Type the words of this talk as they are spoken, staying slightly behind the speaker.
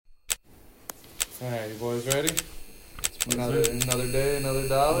Alright, you boys ready? Another day, another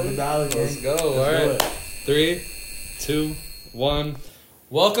dollar. Another dollar, Let's gang. go. Let's Alright. 3, 2, 1.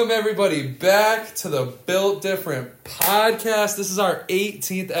 Welcome everybody back to the Built Different podcast. This is our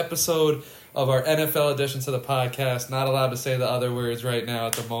 18th episode of our NFL edition to the podcast. Not allowed to say the other words right now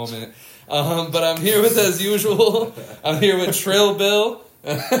at the moment. But I'm here with, as usual, I'm here with Trill Bill.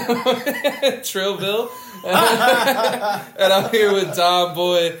 Trill Bill. And I'm here with Don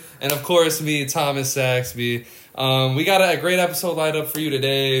Boy. And of course me, Thomas Saxby. We got a great episode lined up for you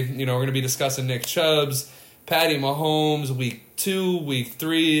today. You know, we're going to be discussing Nick Chubb's, Patty Mahomes, week 2, week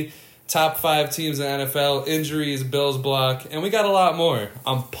 3, top 5 teams in the NFL, injuries, Bills block, and we got a lot more.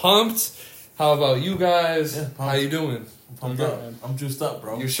 I'm pumped. How about you guys? Yeah, how you doing? I'm good, man. I'm juiced up,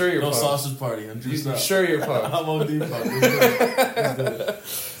 bro. You sure you're pumped? pumped? No sausage party. I'm juiced up. You sure you're pumped? I'm OD pumped. Let's do it.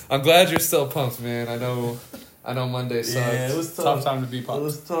 I'm glad you're still pumped, man. I know Monday sucked. Yeah, it was tough. Tough time to be pumped. It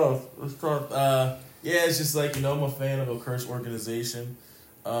was tough. Yeah, it's just like, I'm a fan of a cursed organization,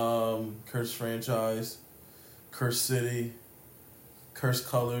 cursed franchise, cursed city, cursed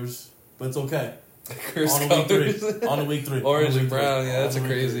colors, but it's okay. Cursed on colors. week 3. Orange and brown, yeah, that's a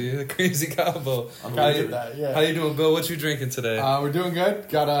crazy combo. I get that, yeah. How you doing, Bill? What you drinking today? We're doing good.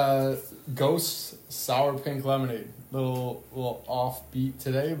 Got a Ghost sour pink lemonade. Little offbeat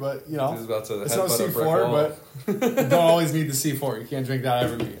today, but He's about to it's no headbutt a brick C4, wall. but you don't always need the C4. You can't drink that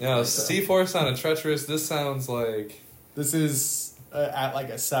every week. Yeah, C4 sounded treacherous. This sounds like... This is at like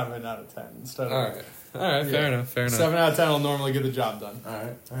a 7 out of 10 instead of... All right, fair enough. 7 out of 10 will normally get the job done. All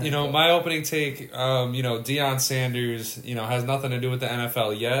right. You know, my opening take, Deion Sanders, has nothing to do with the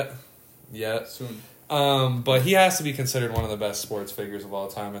NFL yet. Soon. But he has to be considered one of the best sports figures of all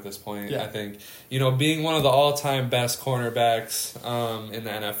time at this point. Yeah. I think, being one of the all-time best cornerbacks in the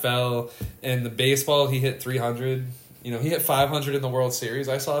NFL. In the baseball, he hit 300. He hit 500 in the World Series.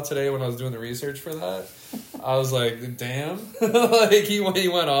 I saw it today when I was doing the research for that. I was like, damn. He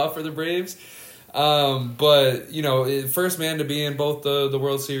went off for the Braves. But first man to be in both the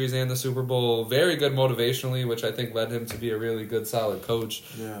World Series and the Super Bowl, very good motivationally, which I think led him to be a really good, solid coach.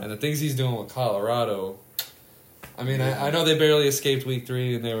 Yeah. And the things he's doing with Colorado, I mean, yeah. I know they barely escaped week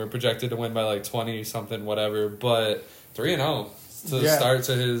 3 and they were projected to win by like 20 something, whatever, but 3-0 to start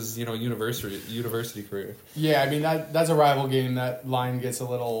to his, university career. Yeah, I mean, that's a rival game. That line gets a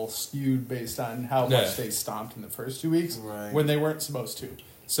little skewed based on how much they stomped in the first 2 weeks when they weren't supposed to.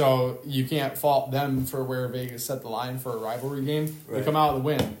 So you can't fault them for where Vegas set the line for a rivalry game. Right. They come out with a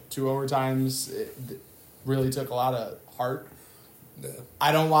win. 2 overtimes. It really took a lot of heart. Yeah.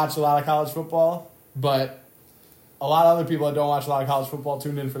 I don't watch a lot of college football, but a lot of other people that don't watch a lot of college football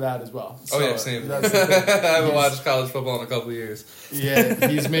tuned in for that as well. So same. That's the thing. I haven't watched college football in a couple of years. Yeah,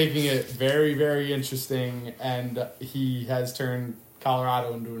 he's making it very, very interesting, and he has turned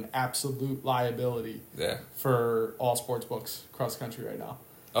Colorado into an absolute liability for all sports books across the country right now.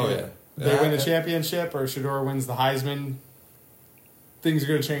 Oh, yeah. They win the championship or Shedeur wins the Heisman, things are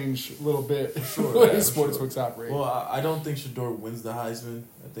going to change a little bit the way sportsbooks operate. Well, I don't think Shedeur wins the Heisman.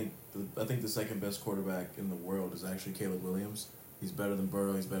 I think the second best quarterback in the world is actually Caleb Williams. He's better than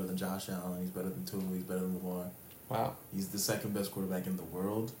Burrow. He's better than Josh Allen. He's better than Tua. He's better than Lamar. Wow. He's the second best quarterback in the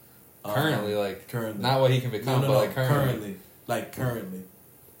world. Currently. Not what he can become, but currently. Currently.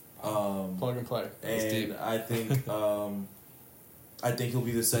 Plug and play. And I think he'll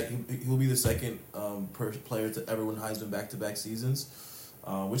be the second. He'll be the second player to ever win Heisman back-to-back seasons,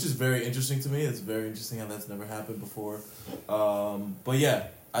 which is very interesting to me. It's very interesting how that's never happened before. But yeah,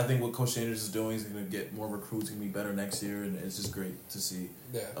 I think what Coach Sanders is doing is going to get more recruits. Going to be better next year, and it's just great to see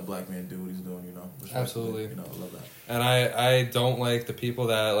a black man do what he's doing. Absolutely. I love that. And I don't like the people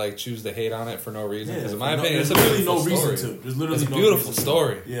that choose to hate on it for no reason. Because in my opinion, it's a beautiful story. There's literally it's a beautiful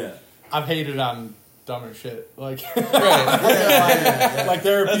story. Yeah, I've hated on dumber shit. Right. Like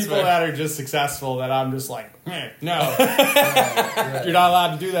there are people that are just successful that I'm just like, no. You're not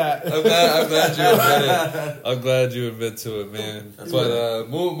allowed to do that. I'm glad you admit it. I'm glad you admit to it, man. But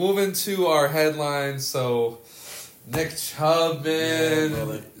moving to our headlines, so Nick Chubb, man.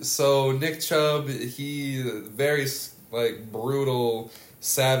 Yeah, so Nick Chubb, he very brutal,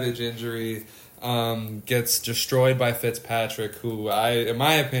 savage injury, gets destroyed by Fitzpatrick, who in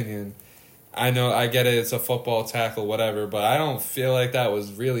my opinion, I know, I get it, it's a football tackle, whatever, but I don't feel like that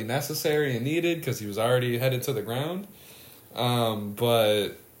was really necessary and needed because he was already headed to the ground. But,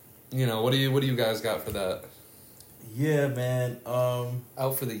 what do you guys got for that? Yeah, man.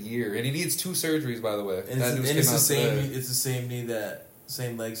 Out for the year. And he needs 2 surgeries, by the way. It's the same knee that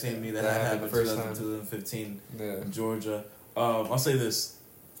happened in 2015 in Georgia. I'll say this.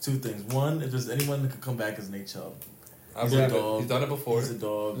 2 things. One, if there's anyone that could come back, is Nick Chubb. He's done it before. He's a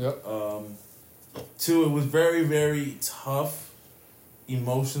dog. Yep. Two, it was very, very tough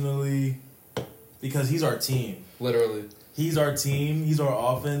emotionally because he's our team. Literally. He's our team. He's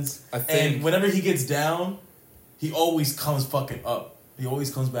our offense. And whenever he gets down, he always comes fucking up. He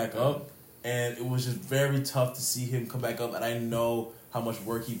always comes back up. And it was just very tough to see him come back up. And I know how much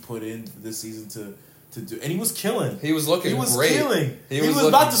work he put in this season to do. And he was killing. He was looking great. He was killing. He was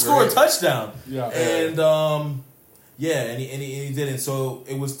about to score a touchdown. Yeah. And, and he didn't. So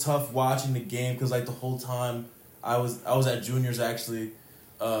it was tough watching the game because, like, the whole time I was at juniors, actually,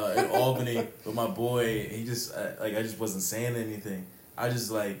 in Albany with my boy. He just, I just wasn't saying anything. I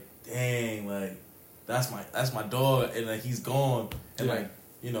just, like, dang, like, that's my dog. And, like, he's gone. And,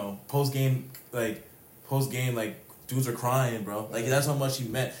 post game, dudes are crying, bro. Like, that's how much he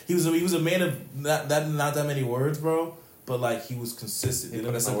meant. He was a man of not that many words, bro. But, like, he was consistent. He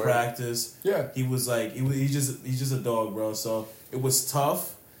didn't miss a practice. Yeah. He was like he's just a dog, bro. So it was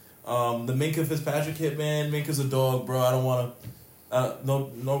tough. The Minkah Fitzpatrick hit, man. Minkah's a dog, bro. I don't want to.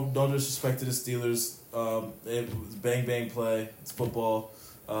 No disrespect to the Steelers. It was bang bang play. It's football.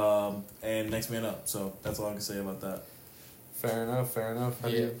 And next man up. So that's all I can say about that. Fair enough.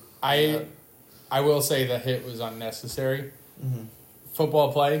 I will say the hit was unnecessary. Mm-hmm.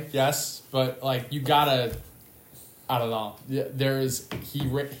 Football play, yes, but like you gotta. I don't know. He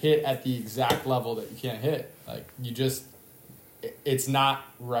hit at the exact level that you can't hit. Like it's not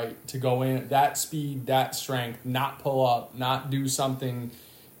right to go in at that speed, that strength, not pull up, not do something.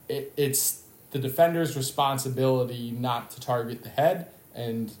 It's the defender's responsibility not to target the head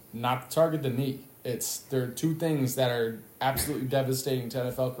and not to target the knee. There are two things that are absolutely devastating to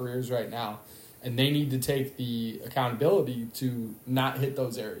NFL careers right now. And they need to take the accountability to not hit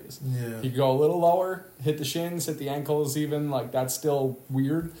those areas. Yeah. You go a little lower, hit the shins, hit the ankles even, like that's still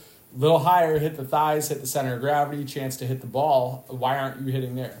weird. A little higher, hit the thighs, hit the center of gravity, chance to hit the ball. Why aren't you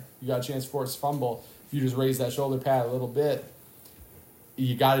hitting there? You got a chance to force a fumble. If you just raise that shoulder pad a little bit,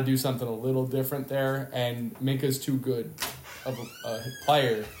 you got to do something a little different there. And Minkah's too good of a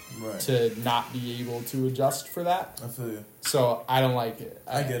player to not be able to adjust for that. I feel you. So I don't like it.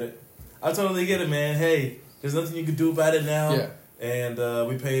 I get it. I totally get it, man. Hey, there's nothing you can do about it now. Yeah. And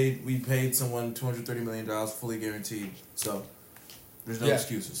we paid someone $230 million fully guaranteed. So there's no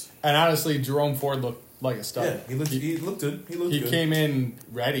excuses. And honestly, Jerome Ford looked like a stud. Yeah, he looked good. He came in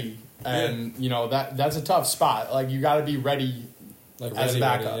ready, and that's a tough spot. Like you got to be ready. Like as a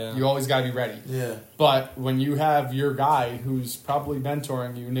backup, you always got to be ready. Yeah. But when you have your guy who's probably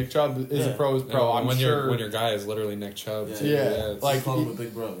mentoring you, Nick Chubb is a pro. When your guy is literally Nick Chubb. Like call him a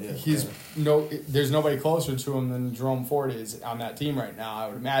big bro. Yeah. There's nobody closer to him than Jerome Ford is on that team right now. I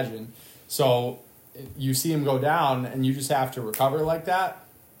would imagine. So you see him go down, and you just have to recover like that.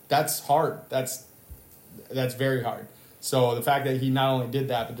 That's hard. That's very hard. So the fact that he not only did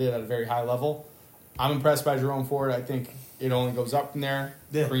that, but did it at a very high level, I'm impressed by Jerome Ford. I think it only goes up from there.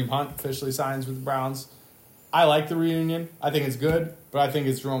 Yeah. Kareem Hunt officially signs with the Browns. I like the reunion. I think it's good, but I think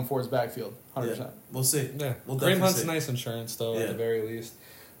it's Jerome Ford's backfield, 100%. Yeah. We'll see. Yeah, we'll Kareem Hunt's nice insurance, though, at the very least.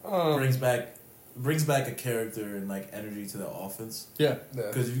 Brings back a character and like energy to the offense. Yeah,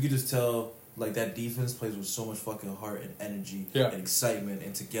 because if you could just tell, like that defense plays with so much fucking heart and energy and excitement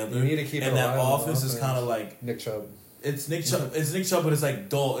and together. You need to keep and that offense is kind of like Nick Chubb. It's Nick Chubb. It's Nick Chubb, but it's like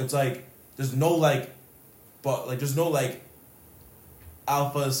dull. It's like there's no there's no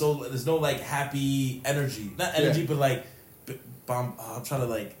alpha. So there's no like happy energy. Not energy, but like I'm trying to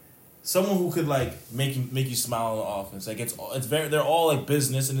like someone who could like make you smile on the offense. Like it's very they're all like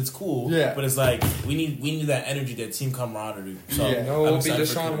business and it's cool. Yeah. But it's like we need that energy, that team camaraderie. So it won't be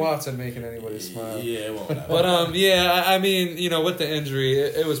Deshaun Watson making anybody smile. Yeah, it won't. But I mean, with the injury,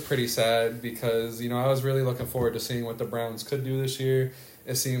 it was pretty sad because I was really looking forward to seeing what the Browns could do this year.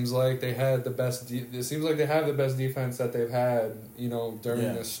 It seems like they had the best. It seems like they have the best defense that they've had,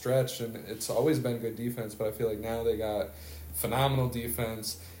 during this stretch, and it's always been good defense. But I feel like now they got phenomenal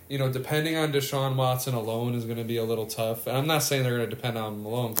defense. Depending on Deshaun Watson alone is going to be a little tough. And I'm not saying they're going to depend on him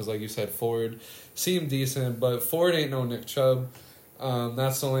alone because, like you said, Ford seemed decent, but Ford ain't no Nick Chubb.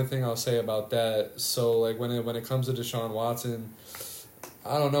 That's the only thing I'll say about that. So, like when it comes to Deshaun Watson,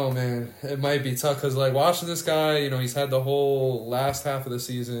 I don't know, man. It might be tough because, like, watching this guy, he's had the whole last half of the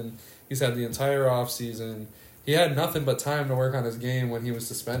season. He's had the entire off season. He had nothing but time to work on his game when he was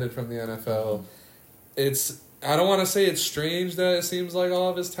suspended from the NFL. I don't want to say it's strange that it seems like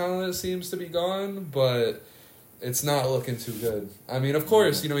all of his talent seems to be gone, but it's not looking too good. I mean, of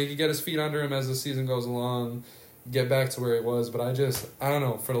course, he could get his feet under him as the season goes along, get back to where he was, but I don't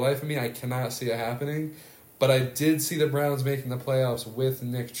know. For the life of me, I cannot see it happening. But I did see the Browns making the playoffs with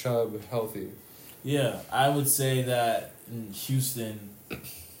Nick Chubb healthy. Yeah, I would say that in Houston,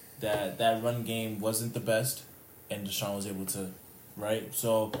 that run game wasn't the best, and Deshaun was able to, right?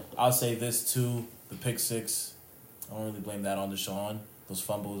 So I'll say this too: the pick six. I don't really blame that on Deshaun. Those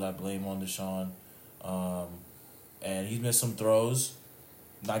fumbles I blame on Deshaun, and he's missed some throws.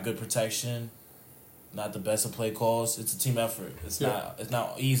 Not good protection. Not the best of play calls. It's a team effort. It's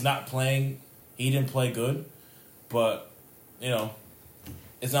not. He's not playing. He didn't play good, but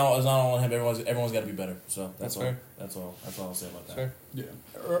it's not all on him. Everyone's got to be better. So that's all. Fair. That's all I'll say about that. Fair. Yeah.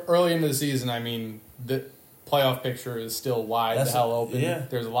 Early into the season, I mean, the playoff picture is still wide the hell open. Yeah.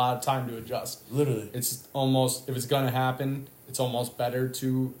 There's a lot of time to adjust. Literally, it's almost, if it's gonna happen, it's almost better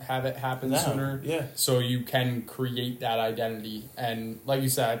to have it happen sooner. Yeah. So you can create that identity, and like you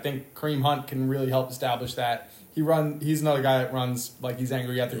said, I think Kareem Hunt can really help establish that. He's another guy that runs like he's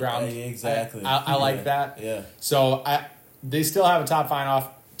angry at the ground. Yeah, exactly. I like that. Yeah. So they still have a top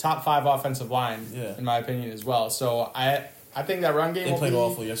five offensive line, in my opinion, as well. So I think that run game. They played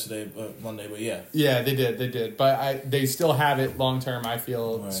awful yesterday, Monday, but yeah. Yeah, they did. But they still have it long term, I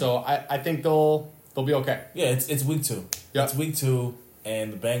feel. Right. So I think they'll be okay. Yeah, it's week 2. Yep. It's week 2,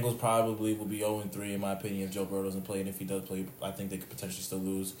 and the Bengals probably will be 0-3 in my opinion if Joe Burrow doesn't play, and if he does play, I think they could potentially still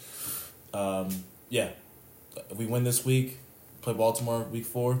lose. If we win this week, play Baltimore week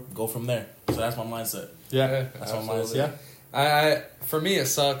 4, go from there. So that's my mindset. Yeah, that's my mindset. Yeah. For me, it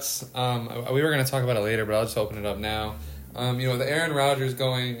sucks. We were going to talk about it later, but I'll just open it up now. The Aaron Rodgers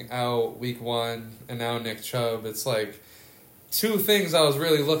going out week 1 and now Nick Chubb, it's like 2 things I was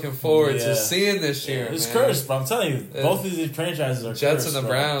really looking forward to seeing this year. It's cursed, bro. I'm telling you, both of these franchises are Jets cursed, and the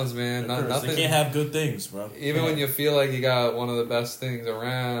Browns, man. Nothing. They can't have good things, bro. Even when you feel like you got one of the best things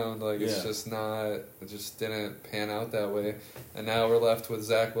around, it's just not. It just didn't pan out that way, and now we're left with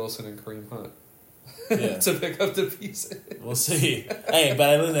Zach Wilson and Kareem Hunt. To pick up the pieces. We'll see. I'd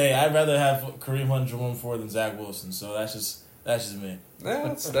rather have Kareem Hunt, Jerome Ford than Zach Wilson. So that's just me. Yeah,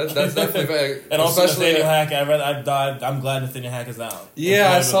 that's definitely fair. And also Nathaniel Hackett. I'm glad Nathaniel Hackett is out.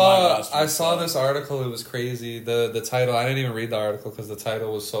 Yeah, I saw this article. It was crazy. The title. I didn't even read the article because the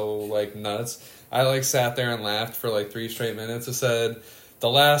title was so nuts. I sat there and laughed for 3 straight minutes. It said, "The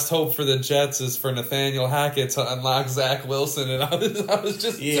last hope for the Jets is for Nathaniel Hackett to unlock Zach Wilson," and I was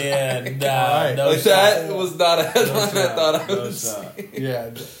just that was not a headline I thought I would see. Yeah,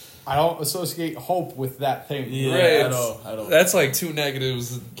 I don't associate hope with that thing. Yeah, right. I don't. That's 2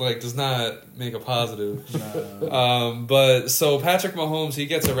 negatives. Does not make a positive. But so Patrick Mahomes, he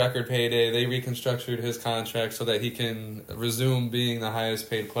gets a record payday. They reconstructed his contract so that he can resume being the highest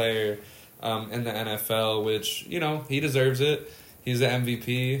paid player in the NFL, which he deserves it. He's the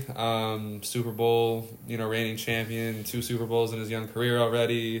MVP, Super Bowl, reigning champion, 2 Super Bowls in his young career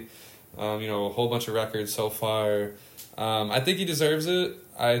already. A whole bunch of records so far. I think he deserves it.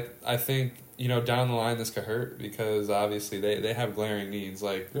 I think, down the line this could hurt because obviously they have glaring needs.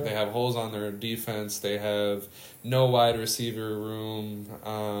 They have holes on their defense. They have no wide receiver room.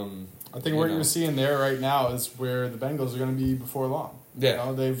 I think what you're seeing there right now is where the Bengals are going to be before long.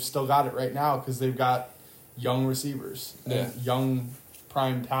 Yeah. They've still got it right now because they've got young receivers and young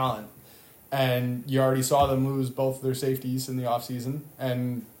prime talent. And you already saw them lose both of their safeties in the offseason.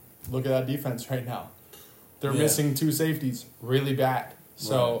 And look at that defense right now. They're missing 2 safeties really bad.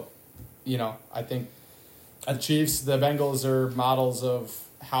 So, I think the Chiefs, the Bengals are models of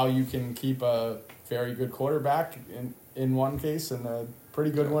how you can keep a very good quarterback in one case and a pretty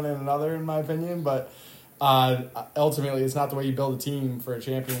good one in another, in my opinion. But ultimately, it's not the way you build a team for a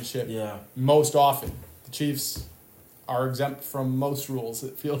championship. Yeah. Most often, the Chiefs are exempt from most rules,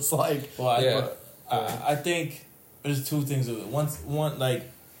 it feels like. Well, I think there's 2 things. One,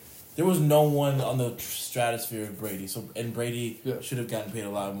 there was no one on the stratosphere of Brady. And Brady should have gotten paid a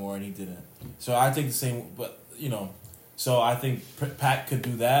lot more, and he didn't. So I think the same, but so I think Pat could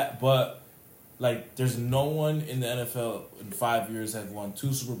do that. But there's no one in the NFL in 5 years have won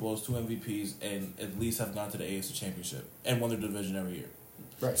 2 Super Bowls, 2 MVPs, and at least have gone to the AFC Championship and won their division every year.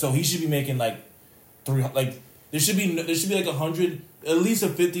 Right. So he should be making there should be 100, at least a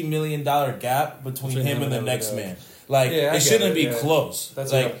 $50 million gap between him and the next man. It shouldn't be close.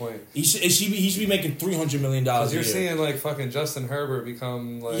 That's a good point. He should be making $300 million a year. You're seeing fucking Justin Herbert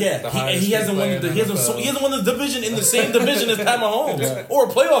become the highest. He hasn't won he hasn't won the division in the same division as Pat Mahomes or a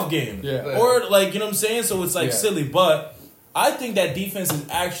playoff game. Yeah. Or you know what I'm saying? So it's silly. But I think that defense is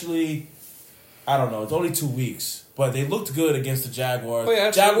actually, I don't know. It's only 2 weeks, but they looked good against the Jaguars. Oh, yeah,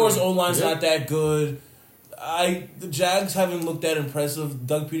 Jaguars O-line's not that good. The Jags haven't looked that impressive.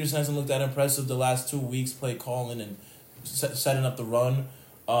 Doug Peterson hasn't looked that impressive the last 2 weeks, play calling and setting up the run.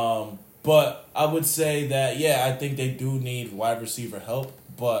 But I would say that, I think they do need wide receiver help.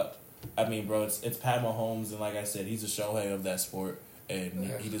 But, bro, it's Pat Mahomes, and like I said, he's a Shohei of that sport.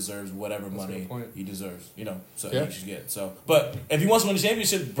 and he deserves whatever money he deserves. So he should get. So, but if he wants to win the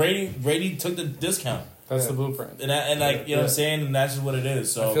championship, Brady took the discount. That's the blueprint. And what I'm saying, and that's just what it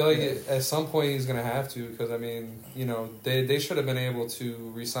is. So I feel like at some point he's gonna have to, because I mean, they should have been able to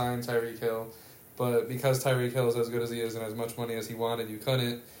re-sign Tyreek Hill, but because Tyreek Hill is as good as he is and as much money as he wanted, you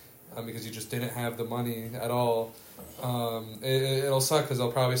couldn't, because you just didn't have the money at all. It'll suck because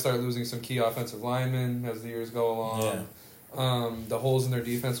they'll probably start losing some key offensive linemen as the years go along. Yeah. The holes in their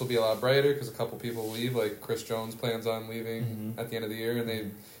defense will be a lot brighter because a couple people leave, like Chris Jones plans on leaving at the end of the year, and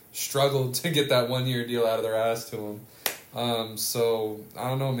they struggled to get that 1-year deal out of their ass to him. So I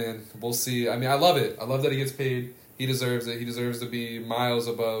don't know, man. We'll see. I mean, I love it. I love that he gets paid. He deserves it. He deserves to be miles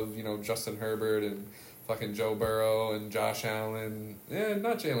above, Justin Herbert and fucking Joe Burrow and Josh Allen. Yeah,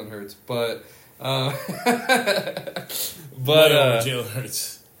 not Jalen Hurts, but Jalen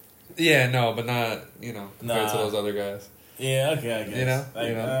Hurts. Yeah, no, but not compared to those other guys. Yeah, okay, I guess. Yeah. I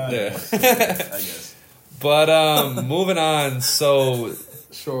guess. But moving on, so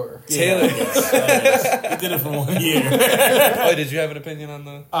sure. Taylor, I guess. He did it for 1 year. Oh, did you have an opinion on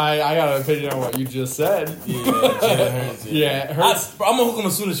the? I got an opinion on what you just said. Yeah, Jalen Hurts. Yeah, Hurts. I'm a Hook'em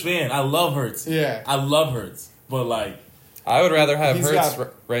Soonish fan. I love Hurts. Yeah, I love Hurts, but like, I would rather have Hurts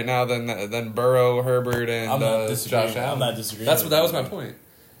right now than Burrow, Herbert, and Josh Allen. I'm not disagreeing. That was my point.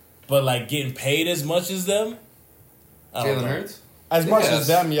 But like getting paid as much as them, Jalen Hurts. As much as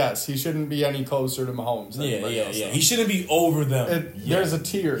them, yes. He shouldn't be any closer to Mahomes. Yeah. He shouldn't be over them. There's a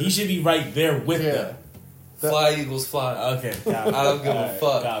tier. He should be right there with them. Fly, Eagles, fly. Okay. I don't give a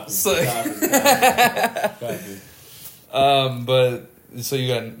fuck. Copy. But so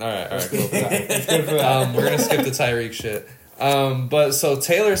you got all right, cool. It's good for that. We're gonna skip the Tyreek shit. But so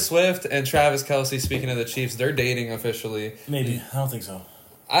Taylor Swift and Travis Kelce, speaking of the Chiefs, they're dating officially. Maybe. I don't think so.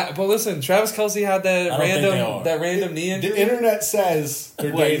 But listen, Travis Kelce had that random knee injury. The internet says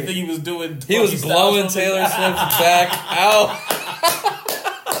they're What, you dating. think he was doing? He was blowing Taylor Swift back out.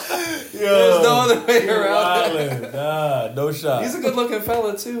 There's no other way around it. Nah, no shot. He's a good looking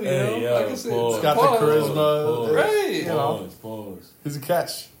fella too, you know. Yo, I can see He's got the charisma, right? Pause. He's a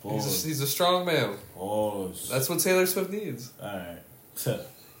catch. He's a strong male. Pause. That's what Taylor Swift needs. All right.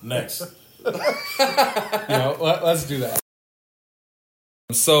 Next. Let's do that.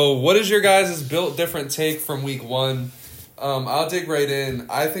 So, what is your guys' built different take from week 1? I'll dig right in.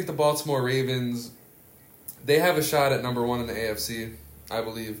 I think the Baltimore Ravens, they have a shot at number 1 in the AFC, I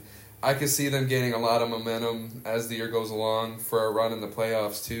believe. I could see them gaining a lot of momentum as the year goes along for a run in the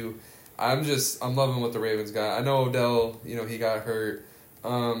playoffs, too. I'm loving what the Ravens got. I know Odell, he got hurt.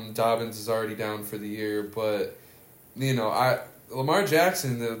 Dobbins is already down for the year, but, Lamar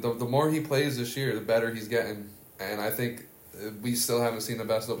Jackson, the more he plays this year, the better he's getting. And I think we still haven't seen the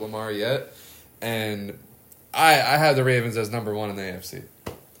best of Lamar yet, and I have the Ravens as number 1 in the AFC.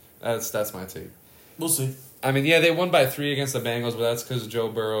 That's my take. We'll see. I mean, yeah, they won by 3 against the Bengals, but that's because Joe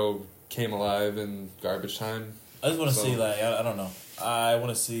Burrow came alive in garbage time. I just want to see, I don't know. I want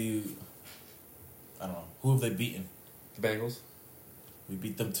to see, I don't know, who have they beaten? The Bengals. We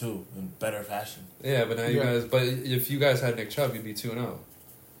beat them too in better fashion. Yeah, but now if you guys had Nick Chubb, you'd be 2-0.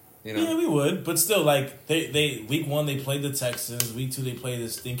 Yeah, we would, but still, they week 1 they played the Texans, week 2 they played the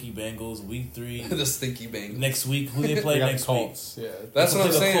stinky Bengals, week 3 the stinky Bengals. Next week, who they play next Colts. week? Yeah, that's what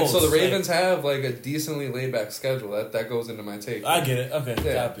I'm saying. Colts. So the Ravens have a decently laid back schedule. That goes into my take. I get it. Okay,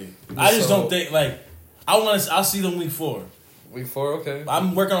 yeah. Copy. I just don't think I'll see them week 4. Week 4, okay.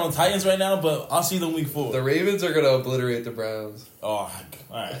 I'm working on Titans right now, but I'll see them week 4. The Ravens are gonna obliterate the Browns. Oh, all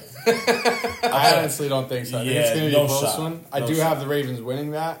right. I honestly don't think so. I think it's going to be a close one. I do shot. have the Ravens winning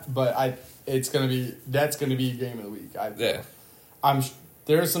that, but that's going to be game of the week.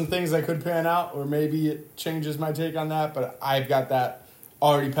 There are some things that could pan out, or maybe it changes my take on that, but I've got that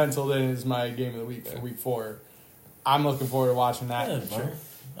already penciled in as my game of the week for week 4. I'm looking forward to watching that. Yeah, sure.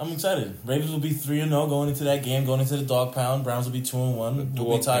 I'm excited. Ravens will be 3-0 going into that game, going into the dog pound. Browns will be 2-1.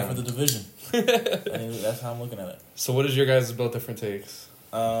 We'll be tied for the division. That's how I'm looking at it. So what is your guys' built different takes?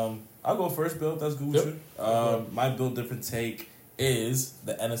 I'll go first, Bill. That's good with you. My built different take is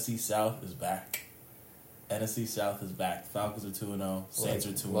the NFC South is back. NFC South is back. Falcons are 2-0. Saints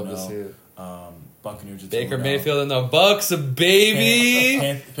are 2-0. Love to see it. Buccaneers are 2-0. Baker Mayfield and the Bucks,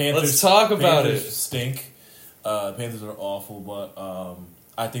 baby. Panthers, let's talk about Panthers it. Stink. Panthers are awful, but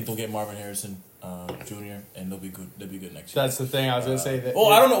I think they'll get Marvin Harrison Jr. and they'll be good. They'll be good next year. That's the thing I was gonna say. That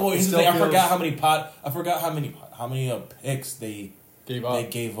I don't know. Well, here's the thing. I feels- forgot how many picks they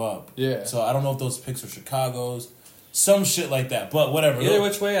gave up. Yeah. So I don't know if those picks were Chicago's, some shit like that. But whatever. Either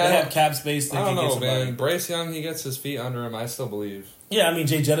which way, they have cap space. They I don't can get know, somebody. man. Bryce Young, he gets his feet under him. I still believe. Yeah, I mean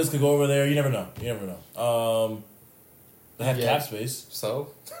Jay Jettis could go over there. You never know. They have cap space. So?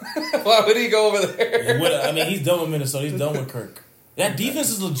 Why would he go over there? He's done with Minnesota. He's done with Kirk. That defense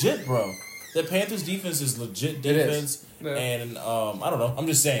is legit, bro. The Panthers defense is legit defense. Yeah. And I don't know. I'm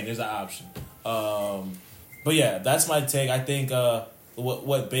just saying there's an option. But yeah, that's my take. I think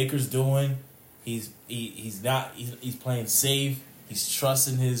what Baker's doing, he's playing safe. He's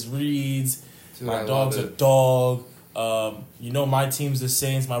trusting his reads. Dude, my dog's a dog. My team's the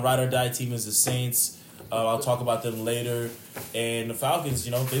Saints. My ride or die team is the Saints. I'll talk about them later. And the Falcons,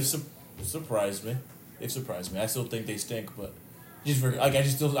 they've surprised me. They've surprised me. I still think they stink, but I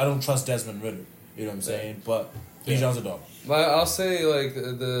don't trust Desmond Ridder. You know what I'm saying? But Bijan's a dog. I'll say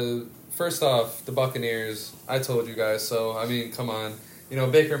the first off, the Buccaneers. I told you guys so. I mean, come on.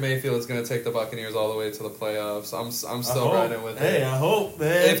 Baker Mayfield is going to take the Buccaneers all the way to the playoffs. I'm still riding with it. Hey, I hope,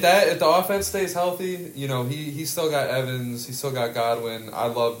 man. If the offense stays healthy, he still got Evans, he still got Godwin. I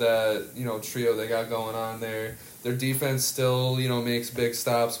love that trio they got going on there. Their defense still makes big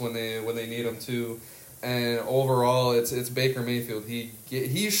stops when they need them to, and overall it's Baker Mayfield.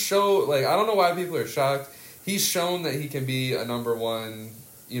 He showed I don't know why people are shocked. He's shown that he can be a number one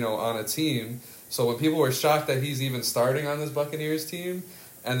on a team. So when people were shocked that he's even starting on this Buccaneers team,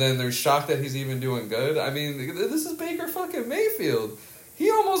 and then they're shocked that he's even doing good, I mean, this is Baker fucking Mayfield.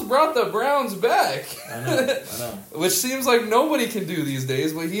 He almost brought the Browns back. I know. Which seems like nobody can do these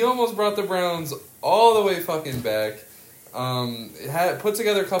days, but he almost brought the Browns all the way fucking back. Put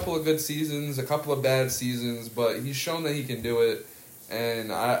together a couple of good seasons, a couple of bad seasons, but he's shown that he can do it, and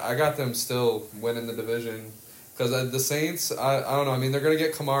I got them still winning the division. Because the Saints, I don't know. I mean, they're going to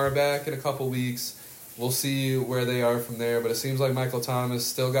get Kamara back in a couple weeks. We'll see where they are from there. But it seems like Michael Thomas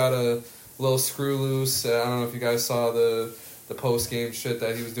still got a little screw loose. I don't know if you guys saw the post-game shit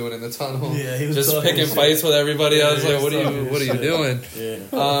that he was doing in the tunnel. Yeah, he was just picking fights with everybody. I was like, what are you doing? Yeah.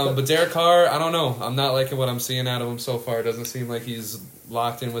 But Derek Carr, I don't know. I'm not liking what I'm seeing out of him so far. It doesn't seem like he's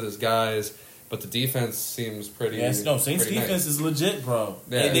locked in with his guys. But the defense seems pretty. Yes, no, Saints defense nice. Is legit, bro.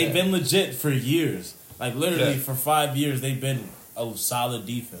 Yeah, they've been legit for years. Literally, Yeah. for 5 years, they've been a solid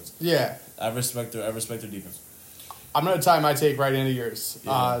defense. Yeah. I respect their defense. I'm going to tie my take right into yours.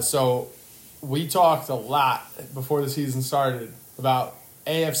 Yeah. So we talked a lot before the season started about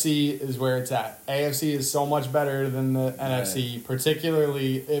AFC is where it's at. AFC is so much better than the NFC,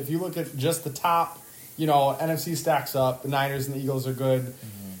 particularly if you look at just the top, NFC stacks up. The Niners and the Eagles are good.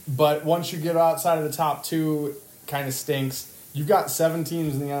 Mm-hmm. But once you get outside of the top two, it kind of stinks. You've got 7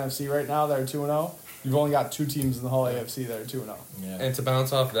 teams in the NFC right now that are 2-0. You've only got 2 teams in the whole AFC that are 2-0. Yeah. And to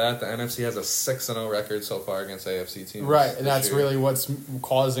bounce off that, the NFC has a 6-0 record so far against AFC teams. Right, and that's really what's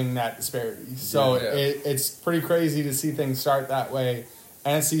causing that disparity. So it's pretty crazy to see things start that way.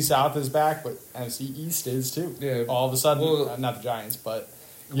 NFC South is back, but NFC East is too. Yeah. All of a sudden, not the Giants, but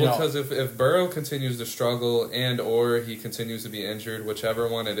because if Burrow continues to struggle and or he continues to be injured, whichever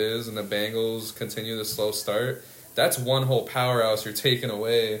one it is, and the Bengals continue the slow start, that's one whole powerhouse you're taking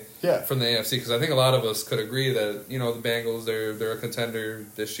away from the AFC. Because I think a lot of us could agree that the Bengals they're a contender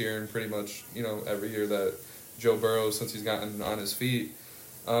this year and pretty much every year that Joe Burrow since he's gotten on his feet.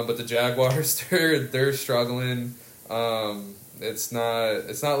 But the Jaguars they're struggling. It's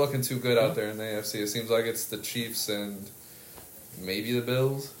not looking too good out there in the AFC. It seems like it's the Chiefs and maybe the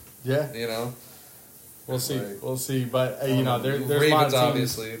Bills. Yeah. We'll see. But there's Ravens, a lot of teams,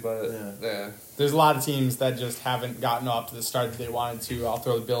 obviously, but there's a lot of teams that just haven't gotten off to the start that they wanted to. I'll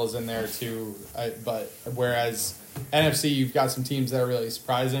throw the Bills in there too. But whereas NFC, you've got some teams that are really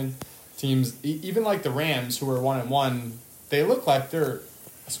surprising. Teams even like the Rams, who are 1-1, they look like they're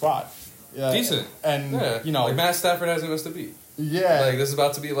a squad. Decent. And like Matt Stafford hasn't missed a beat. Yeah. Like this is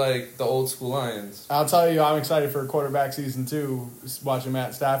about to be like the old school Lions. I'll tell you, I'm excited for quarterback season 2, watching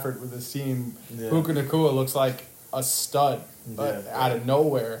Matt Stafford with his team. Puka Nacua looks like a stud, but out of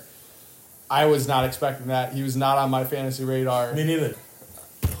nowhere. I was not expecting that. He was not on my fantasy radar. Me neither.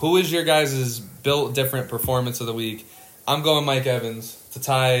 Who is your guys' built different performance of the week? I'm going Mike Evans to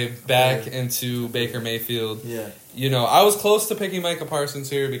tie back into Baker Mayfield. Yeah. I was close to picking Micah Parsons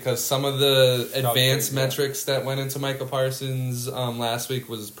here because some of the advanced metrics that went into Micah Parsons last week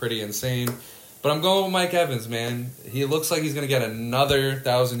was pretty insane. But I'm going with Mike Evans, man. He looks like he's going to get another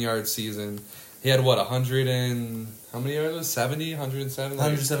 1,000-yard season. He had, 100 and... How many yards was it? 70? 170?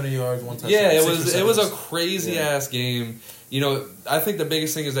 170 yards, 1 touchdown. Yeah, it was a crazy-ass game. I think the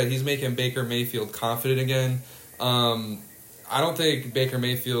biggest thing is that he's making Baker Mayfield confident again. I don't think Baker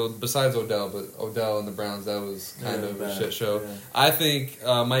Mayfield, besides Odell, but Odell and the Browns, that was kind of a shit show. Yeah. I think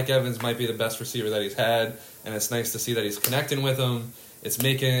Mike Evans might be the best receiver that he's had, and it's nice to see that he's connecting with him.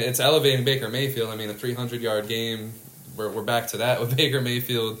 It's elevating Baker Mayfield. I mean, a 300-yard game, we're back to that with Baker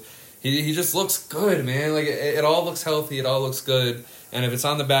Mayfield. he just looks good, man. Like, it all looks healthy. It all looks good. And if it's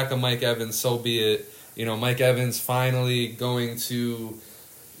on the back of Mike Evans, so be it. You know, Mike Evans finally going to,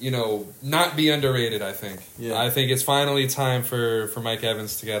 not be underrated, I think. Yeah. I think it's finally time for Mike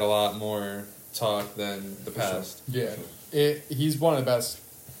Evans to get a lot more talk than the past. Sure. Yeah. He's one of the best,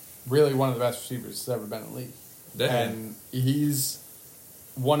 really one of the best receivers that's ever been in the league. Yeah. And he's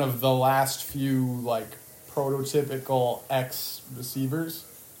one of the last few, like, prototypical ex-receivers,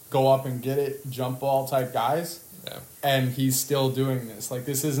 go up and get it, jump ball type guys. Yeah. And he's still doing this. Like,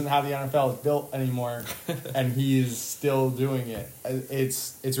 this isn't how the NFL is built anymore, and he's still doing it.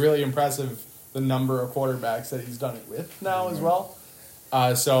 It's really impressive, the number of quarterbacks that he's done it with now as well.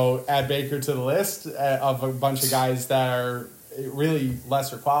 So add Baker to the list of a bunch of guys that are really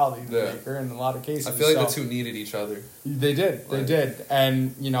lesser quality than Baker in a lot of cases. I feel like the two needed each other. They did. They did.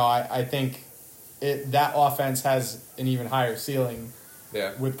 And, I think that offense has an even higher ceiling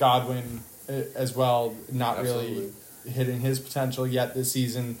with Godwin as well, not really hitting his potential yet this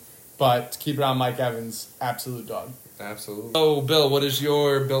season. But to keep it on Mike Evans, absolute dog. Absolutely. Oh, Bill, what is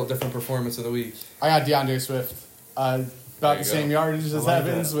your Built Different performance of the week? I got DeAndre Swift. About the same yardage as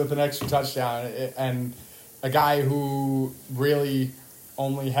Evans with an extra touchdown. And a guy who really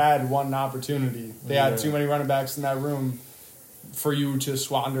only had one opportunity. They had too many running backs in that room for you to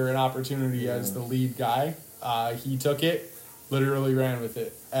squander an opportunity as the lead guy. He took it, literally ran with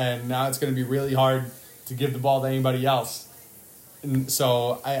it. And now it's going to be really hard to give the ball to anybody else. And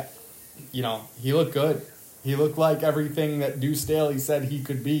so, he looked good. He looked like everything that Deuce Staley said he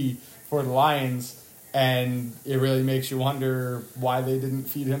could be for the Lions. And it really makes you wonder why they didn't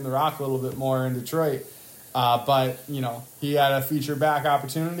feed him the rock a little bit more in Detroit. But, he had a feature back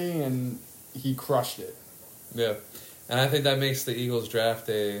opportunity, and he crushed it. Yeah. And I think that makes the Eagles draft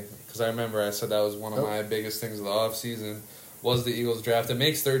day, because I remember I said that was one of my biggest things of the offseason, was the Eagles draft. It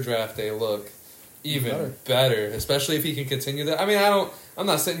makes their draft day look even better, especially if he can continue that. I mean, I'm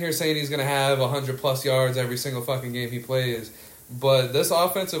not sitting here saying he's going to have 100-plus yards every single fucking game he plays, but this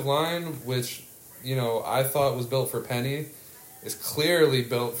offensive line, which, I thought was built for Penny, is clearly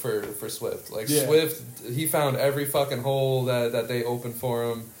built for Swift. Like, Swift, he found every fucking hole that they opened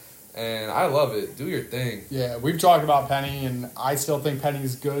for him. And I love it. Do your thing. Yeah, we've talked about Penny, and I still think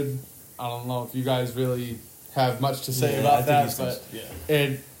Penny's good. I don't know if you guys really have much to say about that, but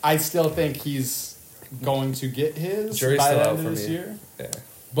I still think he's going to get his by the end of this year. Yeah.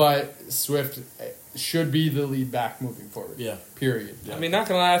 But Swift should be the lead back moving forward. Yeah. Period. Yeah. I mean, not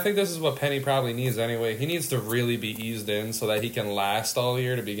gonna lie, I think this is what Penny probably needs anyway. He needs to really be eased in so that he can last all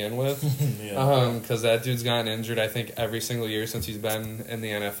year to begin with. Because that dude's gotten injured, I think, every single year since he's been in the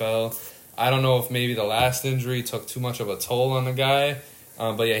NFL. I don't know if maybe the last injury took too much of a toll on the guy.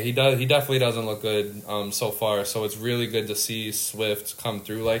 But yeah, he definitely doesn't look good so far. So it's really good to see Swift come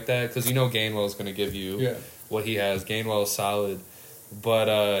through like that, because Gainwell's going to give you what he has. Gainwell is solid. But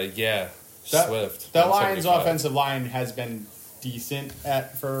Swift. That Lions offensive line has been decent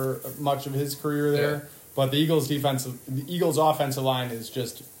for much of his career there. Yeah. But the Eagles offensive line is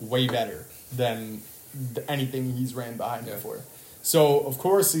just way better than anything he's ran behind before. So of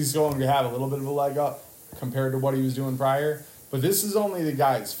course he's going to have a little bit of a leg up compared to what he was doing prior. But this is only the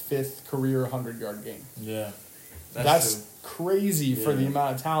guy's 5th career 100-yard game. Yeah. That's crazy for the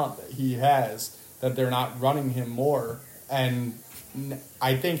amount of talent that he has, that they're not running him more. And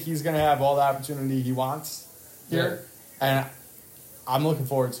I think he's going to have all the opportunity he wants here. Yeah. And I'm looking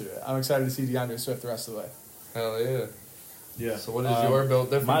forward to it. I'm excited to see DeAndre Swift the rest of the way. Hell yeah. Yeah. So what is your Built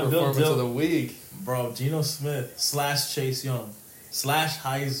Different performance of the week? Bro, Geno Smith / Chase Young /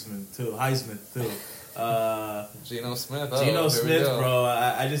 Heisman too. Geno Smith. Geno Smith, bro.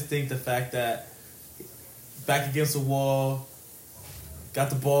 I just think the fact that back against the wall, got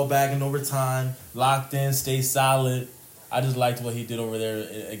the ball back in overtime, locked in, stayed solid. I just liked what he did over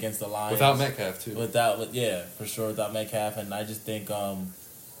there against the Lions. Without Metcalf too. For sure, without Metcalf, and I just think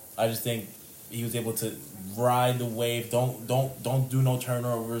he was able to ride the wave. Don't do no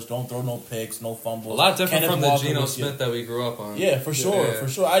turnovers. Don't throw no picks, no fumbles. A lot different from the Geno Smith that we grew up on. Yeah, for sure.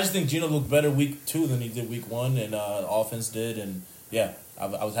 I just think Geno looked better week 2 than he did week 1, and offense did, and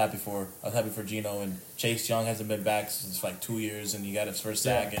I was happy for Geno. And Chase Young hasn't been back since like 2 years, and he got his first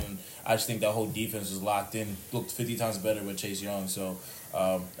sack, and I just think that whole defense was locked in. Looked 50 times better with Chase Young, so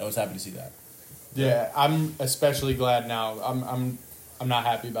I was happy to see that. Yeah, I'm especially glad now. I'm not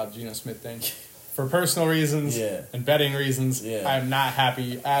happy about the Geno Smith thing. For personal reasons and betting reasons, I'm not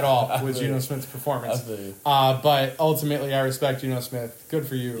happy at all with Geno Smith's performance. But ultimately, I respect Geno Smith. Good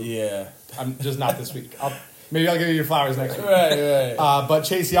for you. Yeah. I'm just not this week. Maybe I'll give you your flowers next week. Right. But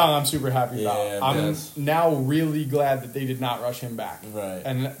Chase Young, I'm super happy about. I'm yes. now really glad that they did not rush him back. Right.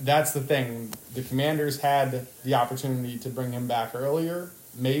 And that's the thing. The Commanders had the opportunity to bring him back earlier.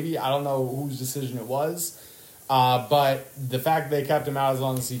 Maybe. I don't know whose decision it was. But the fact they kept him out as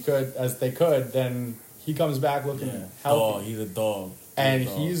long as they could, then he comes back looking healthy. He's a dog. And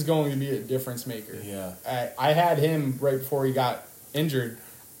he's going to be a difference maker. Yeah. I had him right before he got injured.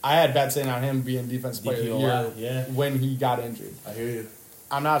 I had bets in on him being Defensive Player of the Year when he got injured. I hear you.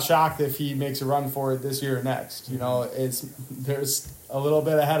 I'm not shocked if he makes a run for it this year or next. You know, there's a little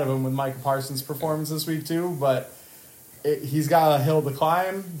bit ahead of him with Micah Parsons' performance this week too, but he's got a hill to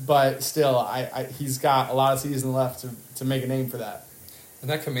climb. But still, he's got a lot of season left to make a name for that. And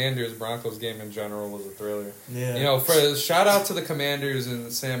that Commanders-Broncos game in general was a thriller. Yeah. You know, shout out to the Commanders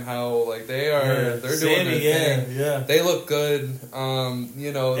and Sam Howell. Like, they're doing their thing. Yeah. They look good.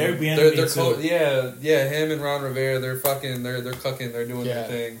 You know, Eric they're him and Ron Rivera, they're cooking, they're doing their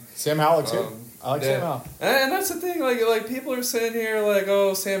thing. Sam Howell too. I like Sam Howell. And that's the thing, like people are sitting here like,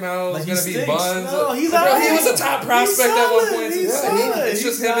 oh, Sam Howell is gonna be buns. No, he was a top prospect at one point. It's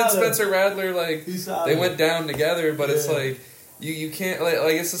just him and Spencer Rattler, like they went down together, but it's like You can't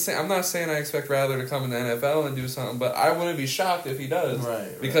like it's the same. I'm not saying I expect Rattler to come in the NFL and do something, but I wouldn't be shocked if he does,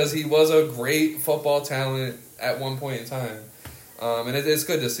 right. Because he was a great football talent at one point in time, and it's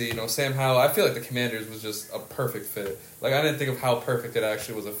good to see. You know, Sam Howell. I feel like the Commanders was just a perfect fit. Like I didn't think of how perfect it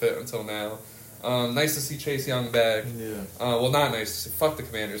actually was a fit until now. Nice to see Chase Young back. Yeah. Well, not nice to see. Fuck the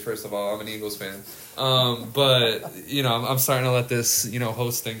Commanders. First of all, I'm an Eagles fan. But you know, I'm starting to let this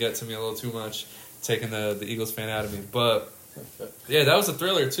host thing get to me a little too much, taking the Eagles fan out of me, but. Yeah, that was a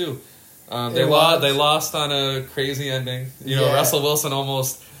thriller too. They lost on a crazy ending. Russell Wilson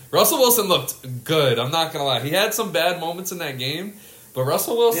looked good. I'm not gonna lie. He had some bad moments in that game, but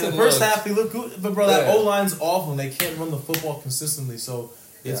Russell Wilson. In the first half, he looked good. But bro, that O line's awful. And they can't run the football consistently. So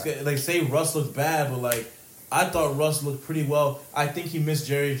it's good. Like say Russ looked bad, but like I thought Russ looked pretty well. I think he missed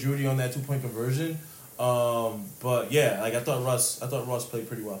Jerry Jeudy on that 2-point conversion. But yeah, like I thought Russ played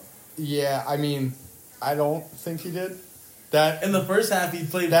pretty well. Yeah, I mean, I don't think he did. That in the first half, he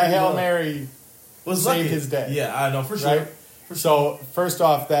played that pretty Hail well. Mary was saved his day. Yeah, I know for sure. Right? So first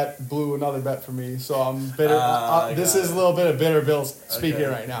off, that blew another bet for me. So I'm bitter. This is a little bit of bitter Bill speaking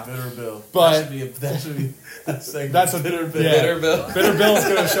right now. Bitter Bill. But that should be that's a bitter Bill. Yeah, bitter Bill. Bitter Bill's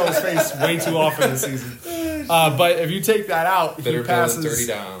going to show his face way too often this season. But if you take that out, bitter he passes. Bill 30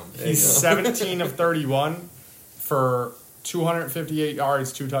 down. He's 17 of 31 for 258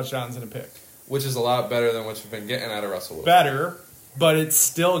 yards, 2 touchdowns, and a pick. Which is a lot better than what you've been getting out of Russell Wilson. Better, but it's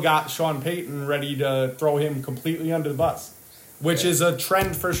still got Sean Payton ready to throw him completely under the bus, which is a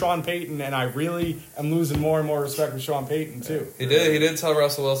trend for Sean Payton, and I really am losing more and more respect for Sean Payton, too. He did tell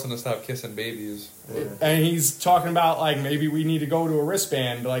Russell Wilson to stop kissing babies. Yeah. And he's talking about, like, maybe we need to go to a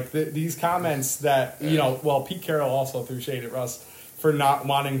wristband. Like, these comments that, Pete Carroll also threw shade at Russ for not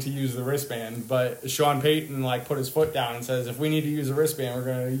wanting to use the wristband, but Sean Payton put his foot down and says, if we need to use a wristband, we're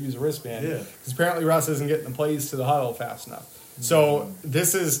going to use a wristband. Yeah. Because apparently Russ isn't getting the plays to the huddle fast enough. Mm-hmm. So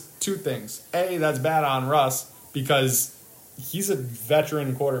this is 2 things. A, that's bad on Russ because he's a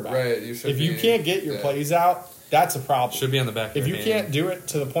veteran quarterback. Right. If you can't get your plays out, that's a problem. Should be on the back of If your you hand. can't do it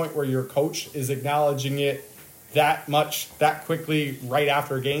to the point where your coach is acknowledging it that quickly right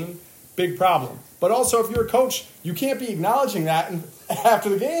after a game, big problem. But also, if you're a coach, you can't be acknowledging that after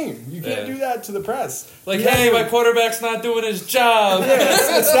the game. You can't do that to the press. Hey, my quarterback's not doing his job.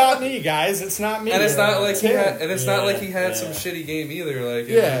 It's not me, guys. It's not me. And it's not like not like he had some Yeah. shitty game either.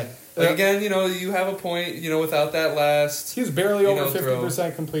 Again, you have a point. Without that last, he was barely over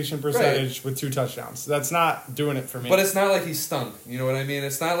 50% completion percentage with 2 touchdowns. That's not doing it for me. But it's not like he stunk. You know what I mean?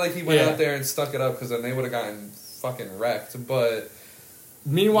 It's not like he went out there and stuck it up because then they would have gotten fucking wrecked. But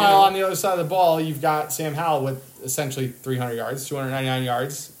meanwhile, on the other side of the ball, you've got Sam Howell with essentially 300 yards, 299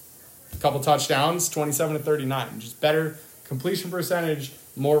 yards, a couple touchdowns, 27 to 39. Just better completion percentage,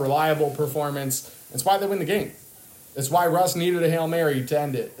 more reliable performance. That's why they win the game. That's why Russ needed a Hail Mary to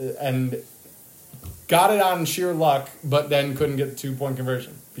end it and got it on sheer luck, but then couldn't get the 2-point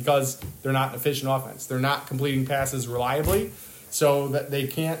conversion because they're not an efficient offense. They're not completing passes reliably, so that they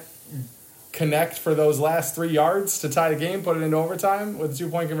can't connect for those last 3 yards to tie the game, put it into overtime with a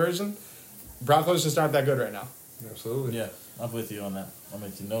 2-point conversion. Broncos just aren't that good right now. Absolutely. Yeah, I'm with you on that. I'm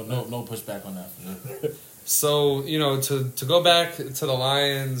with you. No pushback on that. So, to go back to the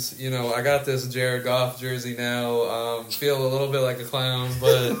Lions, I got this Jared Goff jersey now. Feel a little bit like a clown,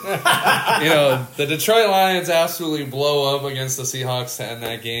 but, the Detroit Lions absolutely blow up against the Seahawks to end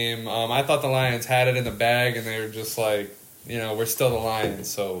that game. I thought the Lions had it in the bag, and they were just like, we're still the Lions.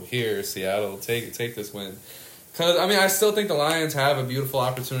 So here, Seattle, take this win. Because, I mean, I still think the Lions have a beautiful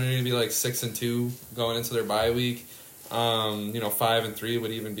opportunity to be like 6-2 going into their bye week. 5-3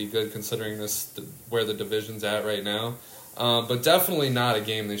 would even be good considering where the division's at right now. But definitely not a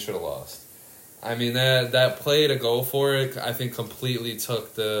game they should have lost. I mean, that play to go for it, I think completely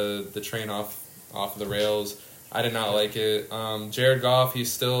took the train off of the rails. I did not like it. Jared Goff, he's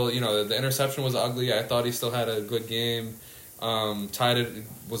still, the interception was ugly. I thought he still had a good game.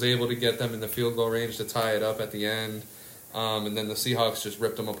 Was able to get them in the field goal range to tie it up at the end. And then the Seahawks just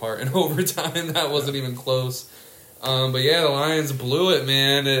ripped them apart in overtime. That wasn't even close. But yeah, the Lions blew it,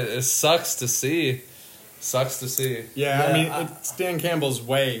 man. It sucks to see. Yeah, I mean, it's Dan Campbell's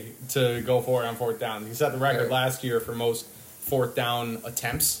way to go for it on fourth down. He set the record last year for most fourth down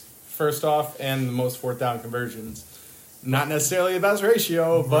attempts, first off, and the most fourth down conversions. Not necessarily the best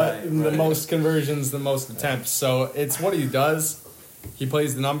ratio, but the most conversions, the most attempts. So it's what he does. He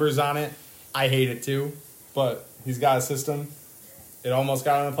plays the numbers on it. I hate it too, but he's got a system. It almost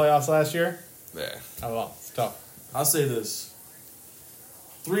got in the playoffs last year. Yeah. Oh, well, it's tough. I'll say this.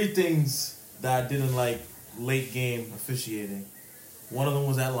 3 things that I didn't like late game officiating. One of them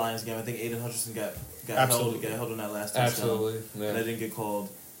was that Lions game. I think Aiden Hutchinson got held on that last touchdown. Absolutely. Yeah. And that didn't get called.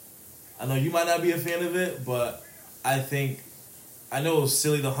 I know you might not be a fan of it, but I know it was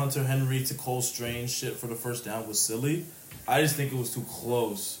silly, the Hunter Henry to Cole Strange shit for the first down was silly. I just think it was too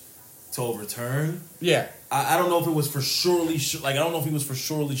close to overturn. Yeah. I don't know if it was for surely I don't know if he was for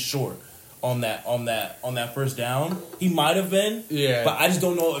surely short on that first down. He might have been. Yeah. But I just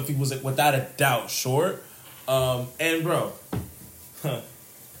don't know if he was without a doubt short. And bro, I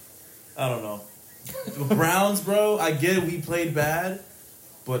don't know. The Browns, bro, I get it, we played bad.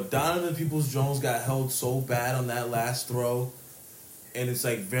 But Donovan Peoples-Jones got held so bad on that last throw, and it's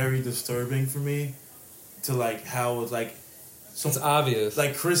very disturbing for me to how it's it's obvious.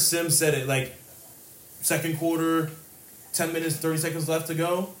 Chris Sims said it second quarter, 10 minutes, 30 seconds left to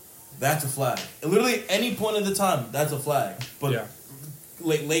go. That's a flag. And literally any point of the time, that's a flag. But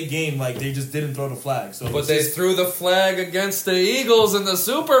late game, they just didn't throw the flag. So but they threw the flag against the Eagles in the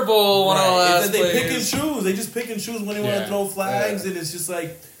Super Bowl one of the last They pick and choose. They just pick and choose when they want to throw flags, and it's just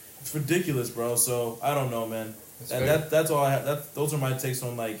it's ridiculous, bro. So I don't know, man. That's all I have. Those are my takes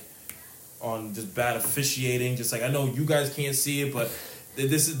on just bad officiating. Just I know you guys can't see it, but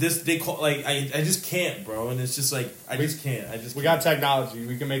this they call I just can't, bro. And it's just I just can't. We got technology.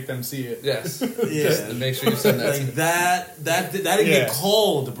 We can make them see it. Yes. Yeah. Just make sure you send that. That didn't get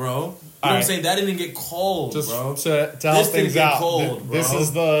called, bro. You know what I'm saying? That didn't get called, just bro. To help things out. Cold, this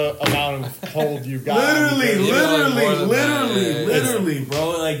is the amount of hold you got. Literally,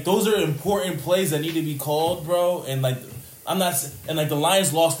 bro. Those are important plays that need to be called, bro. And I'm not. And the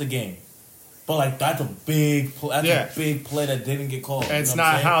Lions lost the game, but that's a big. That's a big play that didn't get called. And it's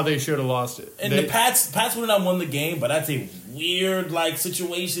not how they should have lost it. And the Pats would have not won the game, but that's a weird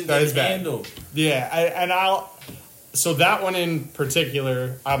situation that is handle. Yeah, So that one in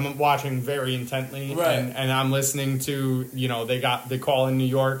particular, I'm watching very intently, and I'm listening to, they call in New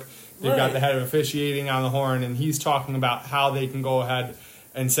York, they've got the head of officiating on the horn, and he's talking about how they can go ahead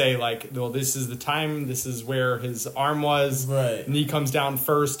and say, this is the time, this is where his arm was, and he comes down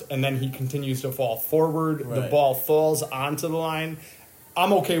first, and then he continues to fall forward, the ball falls onto the line.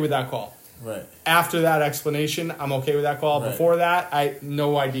 I'm okay with that call. Right. After that explanation, I'm okay with that call. Before that,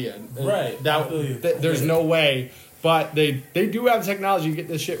 no idea. Right. There's no way. But they do have technology to get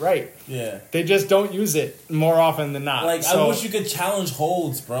this shit right. Yeah. They just don't use it more often than not. I wish you could challenge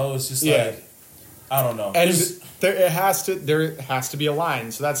holds, bro. It's just I don't know. And there has to be a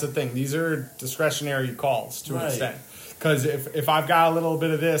line. So that's the thing. These are discretionary calls to an extent. Because if I've got a little bit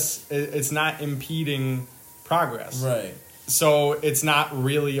of this, it's not impeding progress. Right. So it's not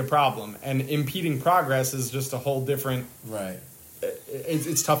really a problem. And impeding progress is just a whole different... Right.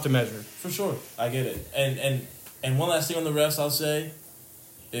 It's tough to measure. For sure. I get it. And one last thing on the refs I'll say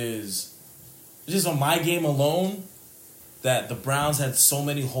is just on my game alone that the Browns had so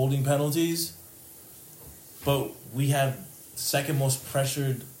many holding penalties, but we have second most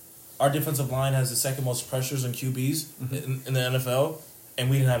pressured. Our defensive line has the second most pressures on QBs in the NFL,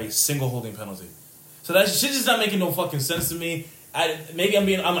 and we didn't have a single holding penalty. So that shit just not making no fucking sense to me. I am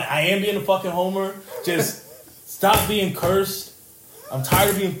being a fucking homer. Just stop being cursed. I'm tired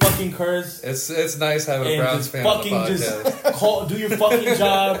of being fucking cursed. It's nice having a Browns fan on the podcast. Do your fucking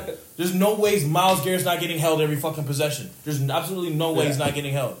job. There's no ways Myles Garrett's not getting held every fucking possession. There's absolutely no way he's not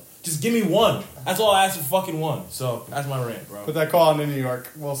getting held. Just give me one. That's all I asked for, fucking one. So that's my rant, bro. Put that call in New York.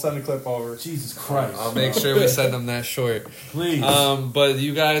 We'll send a clip over. Jesus Christ. I'll make sure we send them that short. Please. But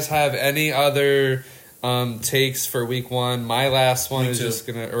you guys have any other takes for week 1. My last one Week is 2. just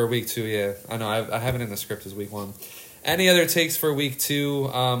gonna, or week 2. Yeah, I know. I have it in the script as week 1. Any other takes for week 2?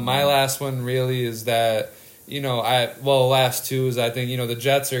 My last one really is that, last 2 is I think, the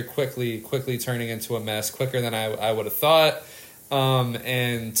Jets are quickly turning into a mess, quicker than I would have thought.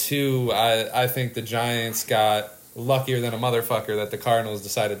 And 2, I think the Giants got luckier than a motherfucker that the Cardinals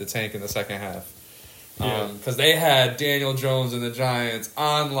decided to tank in the second half. Because they had Daniel Jones and the Giants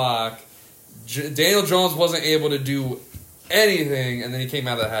on lock. Daniel Jones wasn't able to do anything, and then he came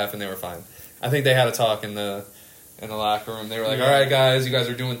out of the half and they were fine. I think they had a talk in the locker room. They were like, "All right, guys, you guys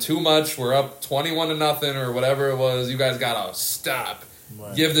are doing too much. We're up 21-0 or whatever it was. You guys gotta stop.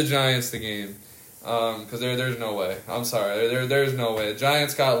 Right. Give the Giants the game, because there's no way. I'm sorry, there's no way. The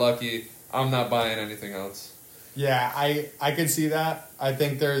Giants got lucky. I'm not buying anything else." Yeah, I could see that. I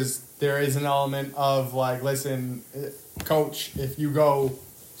think there is an element of like, listen, coach, if you go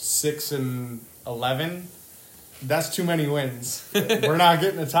 6-11, that's too many wins. We're not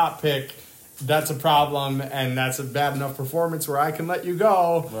getting a top pick. That's a problem, and that's a bad enough performance where I can let you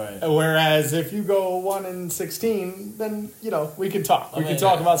go. Right. Whereas if you go 1-16, then we can talk. We can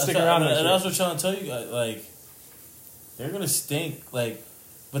talk about sticking around. And I was trying to tell you guys, like, they're gonna stink. Like,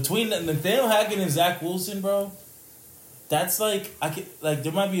 between Nathaniel Hackett and Zach Wilson, bro. That's like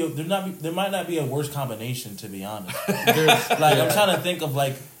there might not be a worse combination, to be honest. I'm trying to think of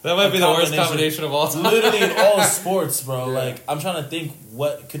like that might be the worst combination of all time. Literally in all sports, bro. Yeah. Like I'm trying to think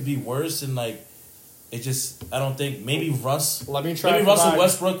what could be worse, and like it just I don't think maybe Russ. Let me try. Maybe Russell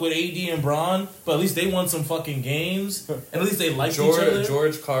Westbrook with AD and Bron, but at least they won some fucking games, and at least they liked each other.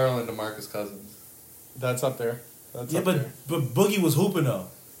 George Karl and DeMarcus Cousins. That's up there. But Boogie was hooping though.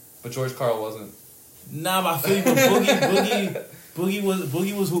 But George Karl wasn't. Nah, but I feel like Boogie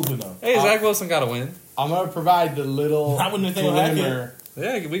was hooping though. Hey, Zach Wilson got a win. I'm gonna provide the little not when Nathaniel Hackett.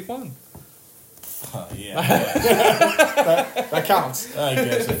 Yeah, week 1. Yeah. that counts. I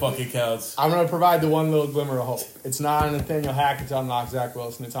guess it fucking counts. I'm gonna provide the one little glimmer of hope. It's not on Nathaniel Hackett to unlock Zach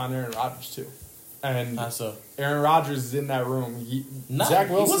Wilson. It's on Aaron Rodgers too. And Aaron Rodgers is in that room. Zach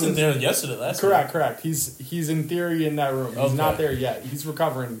Wilson he wasn't there yesterday. Correct. He's in theory in that room. He's not there yet. He's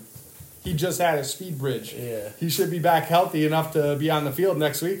recovering. He just had a speed bridge. Yeah. He should be back healthy enough to be on the field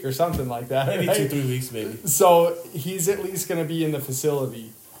next week or something like that. Maybe right? 2-3 weeks, maybe. So he's at least going to be in the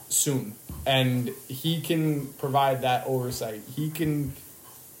facility soon. And he can provide that oversight. He can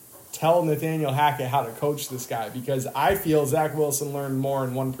tell Nathaniel Hackett how to coach this guy, because I feel Zach Wilson learned more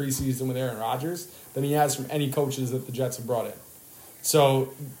in one preseason with Aaron Rodgers than he has from any coaches that the Jets have brought in.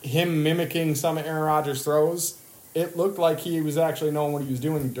 So him mimicking some of Aaron Rodgers' throws, it looked like he was actually knowing what he was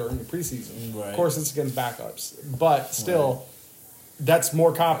doing during the preseason. Right. Of course, it's against backups. But still, that's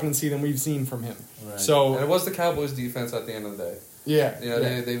more competency than we've seen from him. Right. So, and it was the Cowboys' defense at the end of the day.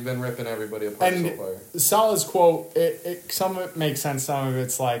 Yeah. They've been ripping everybody apart so far. Salah's quote, some of it makes sense, some of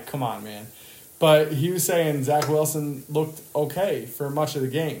it's like, come on, man. But he was saying Zach Wilson looked okay for much of the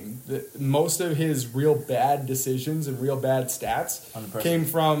game. Most of his real bad decisions and real bad stats came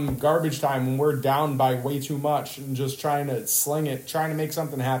from garbage time when we're down by way too much and just trying to sling it, trying to make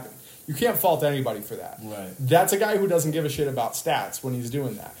something happen. You can't fault anybody for that. Right. That's a guy who doesn't give a shit about stats when he's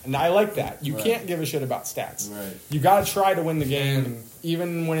doing that. And I like that. You can't give a shit about stats. Right. You got to try to win the game,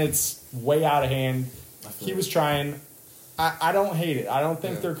 even when it's way out of hand. He was trying. I don't hate it. I don't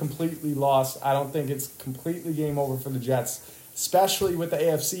think they're completely lost. I don't think it's completely game over for the Jets, especially with the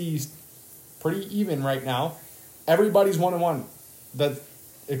AFC pretty even right now. Everybody's 1-1,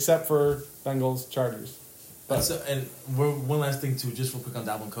 except for Bengals, Chargers. And one last thing too, just real quick on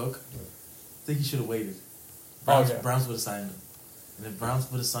Dalvin Cook. I think he should have waited. Browns would have signed him. And if Browns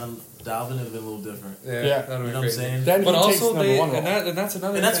would have signed Dalvin, it would have been a little different. Yeah. You know what I'm saying? Then but he also, takes number 1 role. and that's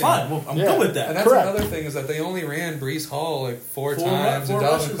another and that's thing. fine. Well, I'm good with that. And that's another thing is that they only ran Breece Hall like four times, and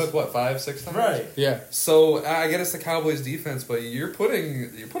Dalvin Cook 5-6 times. Right. Yeah. So I get it's the Cowboys defense, but you're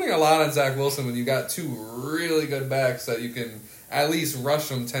putting a lot on Zach Wilson when you got two really good backs that you can at least rush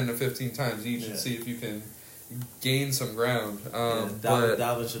them 10 to 15 times each and see if you can gain some ground.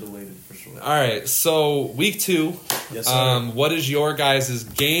 Dalvin should have waited for sure. All right, so week 2. Yes, sir. What is your guys'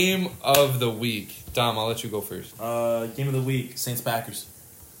 game of the week? Dom, I'll let you go first. Game of the week, Saints-Packers.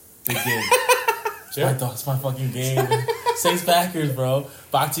 Big game. It's my fucking game. Saints-Packers, bro.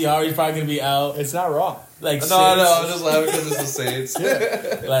 Bakhtiari's probably going to be out. It's not wrong. No, I'm just laughing because it's the Saints.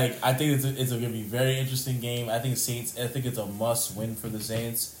 I think it's going to be a very interesting game. I think it's a must-win for the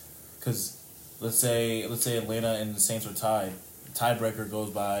Saints because let's say Atlanta and the Saints are tied. The tiebreaker goes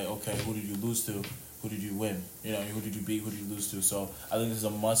by, okay, who did you lose to? Who did you win? Who did you beat? Who did you lose to? So I think this is a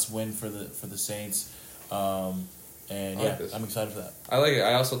must-win for the Saints. And And I'm excited for that. I like it.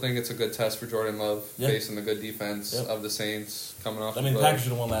 I also think it's a good test for Jordan Love facing the good defense of the Saints coming off. I mean, the Packers should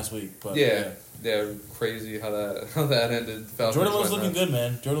have won last week, but crazy how that ended. Falcons Jordan Love's looking good,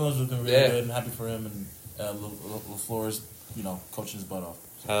 man. Jordan Love's looking really good. I'm happy for him, and LaFleur's coaching his butt off.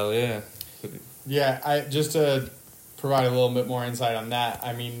 So. Hell yeah. Yeah, just to provide a little bit more insight on that.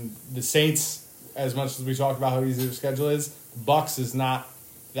 I mean, the Saints, as much as we talk about how easy their schedule is, Bucks is not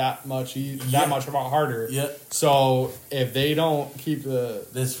that much of a harder. Yep. So if they don't keep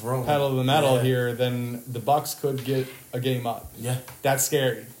this pedal to the metal here, then the Bucks could get a game up. Yeah. That's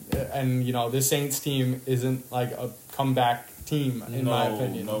scary. And this Saints team isn't like a comeback team in my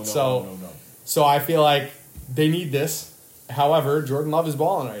opinion. So I feel like they need this. However, Jordan Love is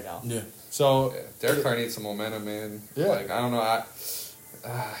balling right now. Yeah. So Derek Carr needs some momentum, man. Yeah. Like I don't know,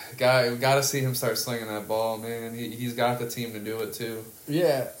 got to see him start slinging that ball, man. He's got the team to do it too.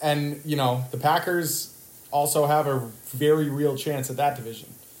 Yeah, and the Packers also have a very real chance at that division.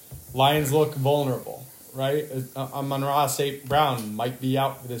 Lions look vulnerable, right? Amon-Ra St. Brown might be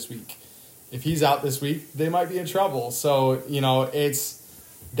out this week. If he's out this week, they might be in trouble. So it's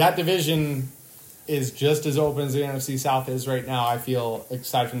that division is just as open as the NFC South is right now. I feel,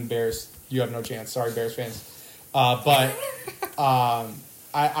 aside from the Bears, you have no chance. Sorry, Bears fans. But I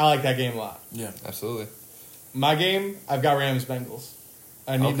like that game a lot. Yeah, absolutely. My game, I've got Rams-Bengals.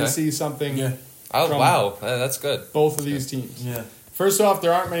 I need to see something. Yeah. Oh, wow. That's good. Both of these teams. Yeah. First off,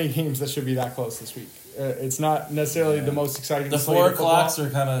 there aren't many games that should be that close this week. It's not necessarily the most exciting. The 4 o'clocks are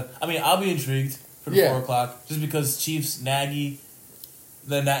kind of... I mean, I'll be intrigued for the 4 o'clock just because Chiefs, Nagy...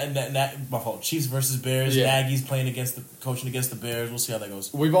 my fault. Chiefs versus Bears. Yeah. Nagy's coaching against the Bears. We'll see how that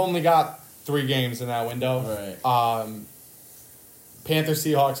goes. We've only got 3 games in that window. Right. Panthers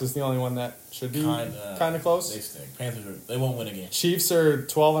Seahawks is the only one that should be kind of close. They stink. Panthers they won't win a game. Chiefs are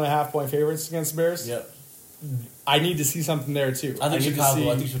 12.5-point favorites against the Bears. Yep. I need to see something there too. I think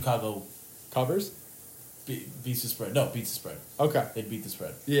Chicago covers. Beats the spread. No, beats the spread. Okay. They beat the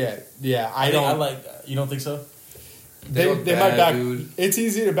spread. Yeah. I like. You don't think so? They might back. Dude. It's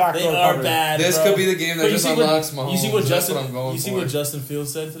easy to back. They are cover. bad. This could be the game that just unlocks Mahomes. You see what Justin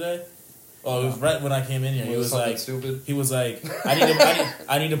Fields said today? Oh, it was right when I came in here. He was like, stupid. He was like,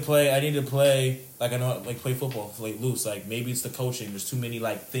 I need to play like I know like play football like loose. Like maybe it's the coaching. There's too many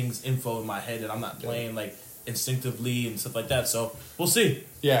like info in my head that I'm not playing like instinctively and stuff like that. So we'll see.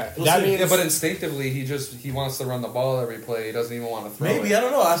 Yeah, but instinctively he wants to run the ball every play. He doesn't even want to throw. Maybe it. I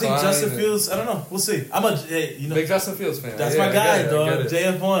don't know. I think Justin Fields. I don't know. We'll see. I'm a big Justin Fields fan. That's my guy, dog.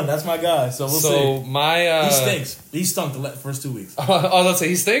 JF1. That's my guy. So we'll see. So my he stinks. He stunk the first 2 weeks. Let's say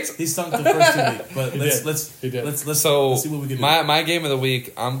he stinks. He stunk the first 2 weeks. But let's see what we can do. My game of the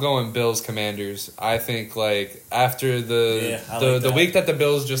week, I'm going Bills Commanders. I think like after the week that the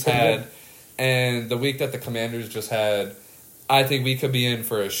Bills just had, and the week that the Commanders just had. I think we could be in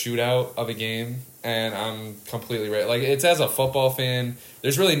for a shootout of a game, and I'm completely right. Like, it's as a football fan,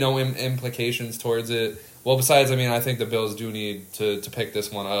 there's really no implications towards it. Well, besides, I mean, I think the Bills do need to pick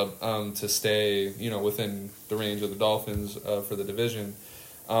this one up to stay, within the range of the Dolphins for the division.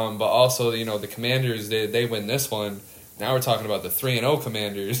 But also, the Commanders, they win this one. Now we're talking about the 3-0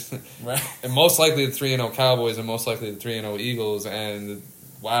 Commanders. Right. And most likely the 3-0 Cowboys and most likely the 3-0 Eagles. And,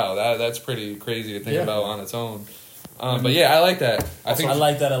 wow, that's pretty crazy to think about on its own. But yeah, I like that. I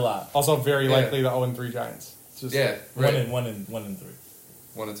like that a lot. Also, very likely the 0-3 Giants. Just 1 and 3. 1 and 2.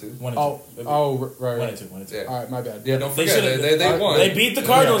 1 and 2. Right. 1 and 2. Yeah. All right, my bad. Yeah, don't forget they won. They beat the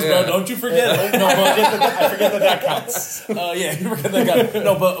Cardinals, bro. Don't you forget it. No, I forget that counts. You forget that counts.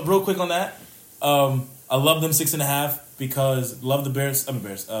 No, but real quick on that, I love them 6.5 because love the Bears.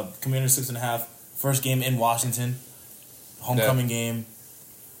 Commanders 6.5. First game in Washington, homecoming game.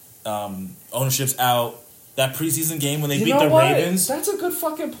 Ownership's out. That preseason game when they beat the Ravens. That's a good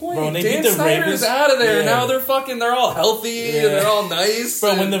fucking point. Bro, when they Dan beat the Snyder's Ravens out of there. Now they're all healthy and they're all nice.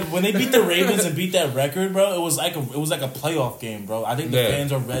 Bro, when they beat the Ravens and beat that record, bro, it was like a playoff game, bro. I think the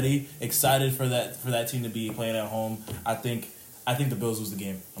fans are ready, excited for that team to be playing at home. I think the Bills lose the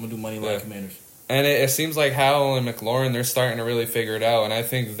game. I'm gonna do money line Commanders. And it seems like Howell and McLaurin, they're starting to really figure it out. And I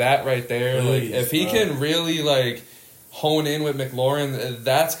think that right there, if he can really hone in with McLaurin,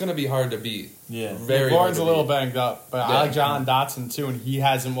 that's going to be hard to beat. Yeah. McLaurin's a little banged up, but I like John Dotson too, and he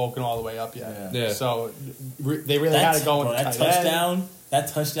hasn't woken all the way up yet. Yeah. So they really had to go with that touchdown,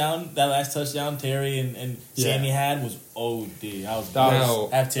 that last touchdown Terry and Sammy had was OD. I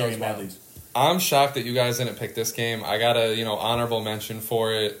have Terry in my leagues. I'm shocked that you guys didn't pick this game. I got a honorable mention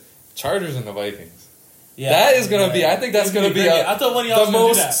for it. Chargers and the Vikings. Yeah, that is going to be... I think that's going to be the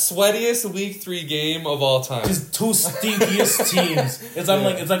most sweatiest Week 3 game of all time. Just two stinkiest teams. It's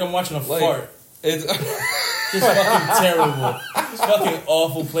like I'm watching a fart. It's Just fucking terrible. Just fucking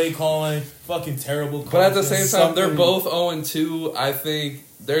awful play calling. Fucking terrible. But at the same time, they're both 0-2. I think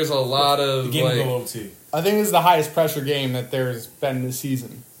there's a lot of the game like. go 0-2. I think it's the highest pressure game that there's been this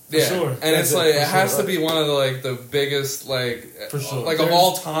season. For yeah, sure. And it's like it has to be one of the biggest for sure. of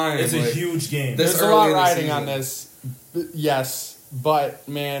all time. It's a huge game. There's a lot riding on this. Yes, but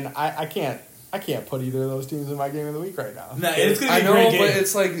man, I can't put either of those teams in my game of the week right now. Nah, it's gonna be I know, a great game. but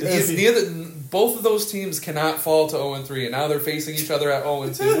it's like both of those teams cannot fall to 0-3, and now they're facing each other at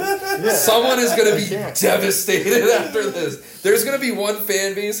 0-2. Yeah. Someone is going to be devastated after this. There's going to be one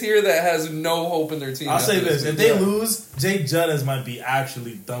fan base here that has no hope in their team. I'll say this: if they lose, Jake Juddes might be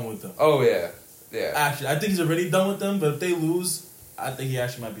actually done with them. Oh yeah. Actually, I think he's already done with them. But if they lose, I think he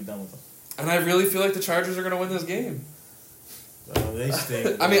actually might be done with them. And I really feel like the Chargers are going to win this game. They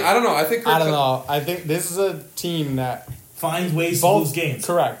stink. I mean, I don't know. I don't know. I think this is a team that finds ways to lose games.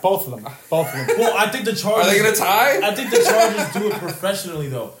 Correct. Both of them. Well, I think the Chargers... Are they going to tie? I think the Chargers do it professionally,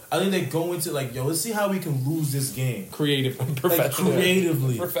 though. I think they go into, let's see how we can lose this game. Creatively.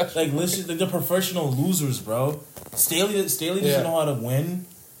 Creatively. Listen, they're professional losers, bro. Staley doesn't know how to win.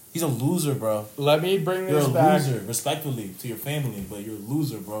 He's a loser, bro. Let me bring this back. back. You're a loser, respectfully, to your family, but you're a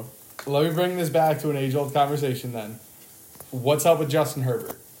loser, bro. Let me bring this back to an age-old conversation, then. What's up with Justin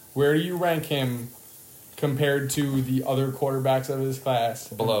Herbert? Where do you rank him compared to the other quarterbacks of his class?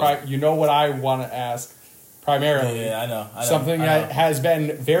 Below. You know what I want to ask primarily. Yeah, I know. Something that has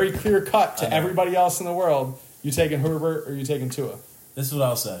been very clear cut to everybody else in the world. You taking Herbert or you taking Tua? This is what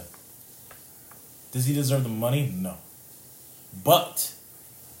I'll say. Does he deserve the money? No. But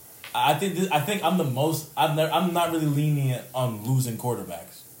I think I'm the most. I'm not really lenient on losing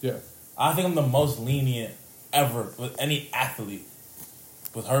quarterbacks. Yeah. I think I'm the most lenient ever with any athlete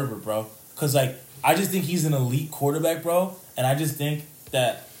with Herbert, bro. Because, I just think he's an elite quarterback, bro. And I just think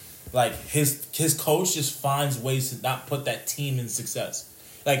that, his coach just finds ways to not put that team in success.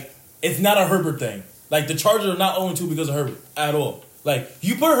 It's not a Herbert thing. The Chargers are not 0-2 because of Herbert at all.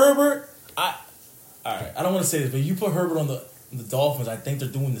 You put Herbert... All right, I don't want to say this, but you put Herbert on the Dolphins, I think they're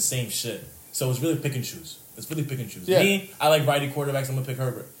doing the same shit. So it's really pick and choose. Yeah. Me, I like righty quarterbacks. I'm going to pick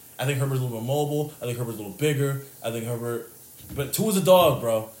Herbert. I think Herbert's a little more mobile. I think Herbert's a little bigger. But Tua's a dog,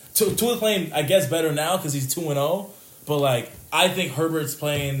 bro. Tua's playing, I guess, better now because he's 2-0. But, I think Herbert's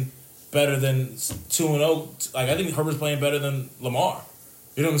playing better than 2-0. I think Herbert's playing better than Lamar.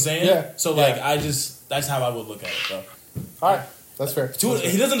 You know what I'm saying? Yeah. So, that's how I would look at it, bro. All right. That's fair.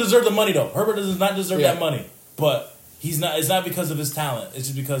 He doesn't deserve the money, though. Herbert does not deserve that money. But he's not. It's not because of his talent. It's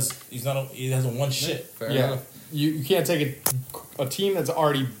just because he hasn't won shit. Fair enough. You can't take a team that's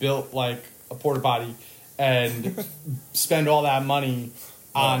already built like a porta potty and spend all that money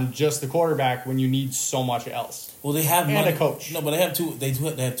on just the quarterback when you need so much else. Well, they have a coach. No, but they have two. They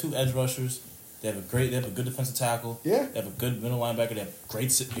have two edge rushers. They have a good defensive tackle. Yeah. They have a good middle linebacker. They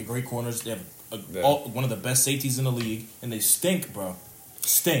have great corners. They have one of the best safeties in the league, and they stink, bro.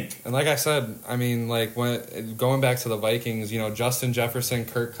 Stink. And like I said, I mean, when going back to the Vikings, Justin Jefferson,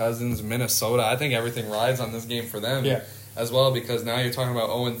 Kirk Cousins, Minnesota, I think everything rides on this game for them as well, because now you're talking about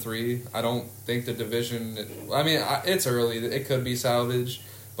 0-3. I don't think the division, it's early. It could be salvaged,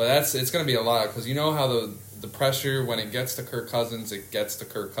 but it's going to be a lot, because you know how the pressure, when it gets to Kirk Cousins, it gets to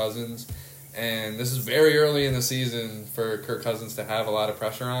Kirk Cousins. And this is very early in the season for Kirk Cousins to have a lot of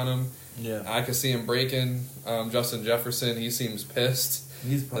pressure on him. Yeah, I could see him breaking Justin Jefferson. He seems pissed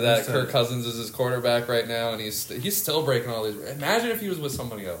that Kirk Cousins is his quarterback right now, and he's still breaking all these. Imagine if he was with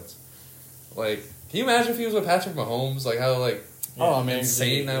somebody else. Can you imagine if he was with Patrick Mahomes? How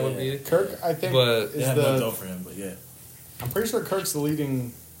insane that would be. Kirk, I think, is they have no dough for him, but yeah. I'm pretty sure Kirk's the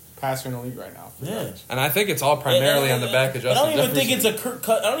leading passer in the league right now. Yeah, and I think it's all primarily on the back of Justin Jefferson. I don't even think it's a Kirk.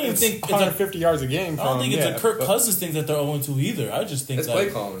 I don't even think it's 150 yards a game. I don't think it's a Kirk Cousins thing that they're 0-2 either. I just think it's play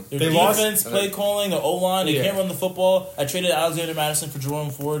calling. Their defense, play calling, their O-line. They can't run the football. I traded Alexander Madison for Jerome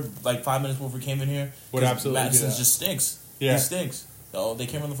Ford 5 minutes before he came in here. Would absolutely Madison just stinks. Yeah. He stinks. Oh, they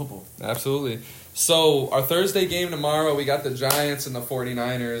can't run the football. Absolutely. So our Thursday game tomorrow, we got the Giants and the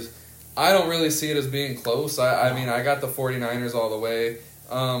 49ers. I don't really see it as being close. I mean, I got the 49ers all the way.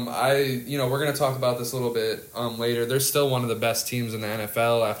 We're going to talk about this a little bit later. They're still one of the best teams in the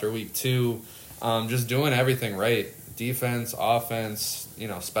NFL after week 2. Just doing everything right. Defense, offense,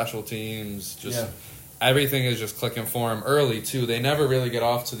 special teams, everything is just clicking for them early, too. They never really get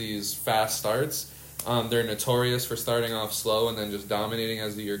off to these fast starts. They're notorious for starting off slow and then just dominating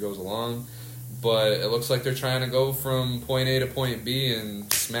as the year goes along. But it looks like they're trying to go from point A to point B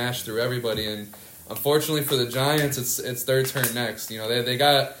and smash through everybody. And unfortunately for the Giants, it's their turn next.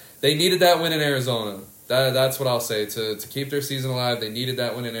 They needed that win in Arizona. That's what I'll say. To keep their season alive, they needed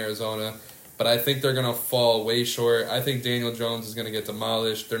that win in Arizona. but I think they're going to fall way short. I think Daniel Jones is going to get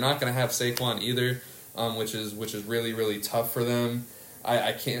demolished. They're not going to have Saquon either, which is really, really tough for them.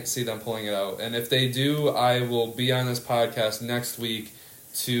 I can't see them pulling it out. And if they do, I will be on this podcast next week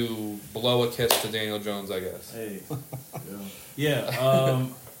to blow a kiss to Daniel Jones, I guess. Hey. Yeah.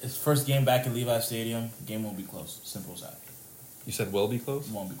 It's first game back at Levi Stadium. Game won't be close. Simple as that. You said will be close?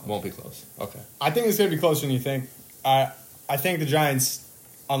 Won't be close. Won't be close. Okay. I think it's going to be closer than you think. I think the Giants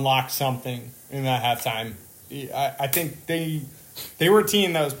unlocked something in that halftime. I think they were a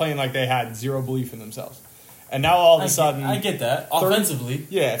team that was playing like they had zero belief in themselves. And now all of a sudden... I get that. Offensively.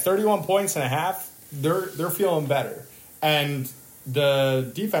 31 points and a half. They're feeling better. And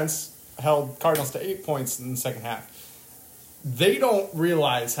the defense held Cardinals to 8 points in the second half. They don't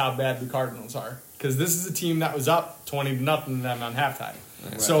realize how bad the Cardinals are because this is a team that was up 20-0 to them on halftime.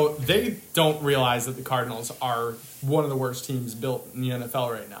 Right. So they don't realize that the Cardinals are one of the worst teams built in the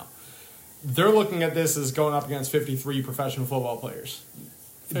NFL right now. They're looking at this as going up against 53 professional football players.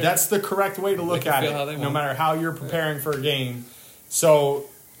 Fair. That's the correct way to look at it, no matter how you're preparing for a game. So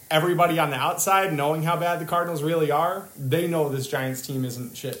everybody on the outside, knowing how bad the Cardinals really are, they know this Giants team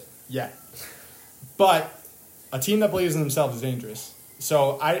isn't shit yet. But a team that believes in themselves is dangerous.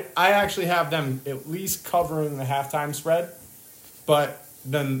 So I actually have them at least covering the halftime spread, but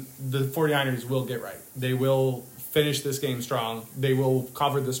then the 49ers will get right. They will finish this game strong. They will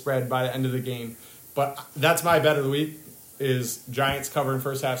cover the spread by the end of the game. But that's my bet of the week is Giants covering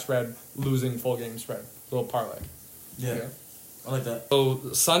first half spread, losing full game spread. Little parlay. Yeah. I like that.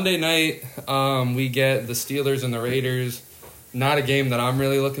 So Sunday night, we get the Steelers and the Raiders. Not a game that I'm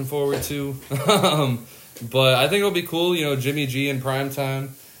really looking forward to. But I think it'll be cool, Jimmy G in primetime.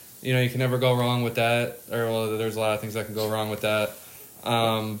 You can never go wrong with that. There's a lot of things that can go wrong with that.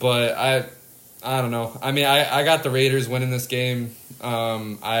 But I don't know. I mean, I got the Raiders winning this game.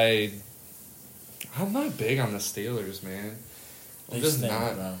 I'm not big on the Steelers, man. I'm just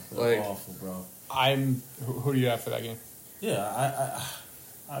not. They're awful, bro. Who do you have for that game? Yeah,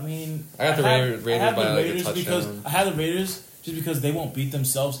 I mean, I got the Raiders by a touchdown. Because I have the Raiders just because they won't beat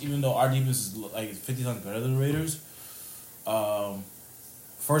themselves, even though our defense is like 50 times better than the Raiders.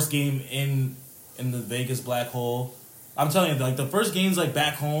 First game in the Vegas black hole. I'm telling you, like the first games like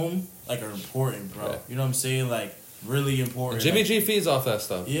back home are important, bro. Yeah. You know what I'm saying? Like really important. And Jimmy G feeds off that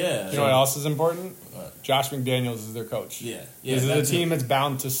stuff. Yeah. You know what else is important? What? Josh McDaniels is their coach. Yeah. This is a team that's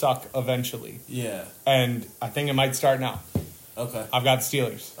bound to suck eventually. Yeah. And I think it might start now. Okay. I've got the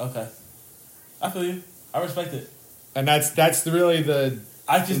Steelers. Okay. I feel you. I respect it. And that's really the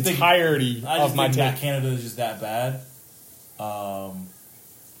entirety of my take. Canada is just that bad. Bro,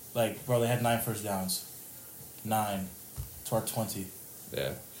 they had 9 first downs. 9 to our 20.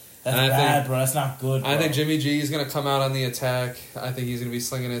 Yeah. That's bad, bro. That's not good, bro. I think Jimmy G is going to come out on the attack. I think he's going to be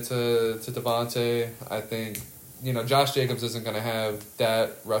slinging it to Devontae. I think, Josh Jacobs isn't going to have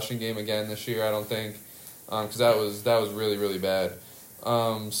that rushing game again this year, I don't think. Because that was really, really bad.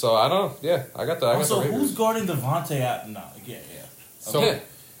 So I don't. Yeah, I got the. Also, who's guarding Devontae at? No, yeah. So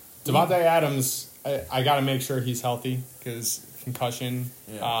Devontae Adams, I got to make sure he's healthy because concussion.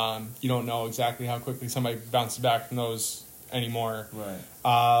 Yeah. You don't know exactly how quickly somebody bounces back from those anymore. Right.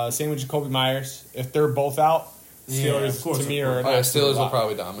 Same with Jacoby Myers. If they're both out, Steelers to me are. Steelers will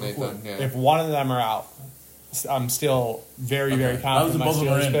probably dominate them. Yeah. If one of them are out, I'm still very, very confident my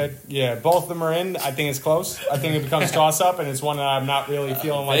Steelers pick. Yeah, both of them are in. I think it's close. I think it becomes toss-up, and it's one that I'm not really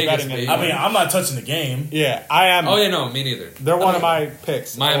feeling like betting anymore. I mean, I'm not touching the game. Yeah, I am. Oh, yeah, no, me neither. They're one of my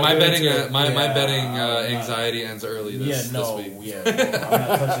picks. My betting anxiety ends early this week. Yeah, I'm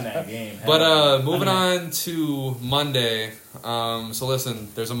not touching that game. But moving on to Monday. So listen,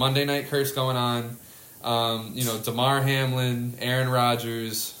 there's a Monday night curse going on. Damar Hamlin, Aaron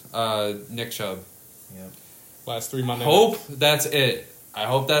Rodgers, Nick Chubb. Yep. Last 3 Monday nights. That's it. I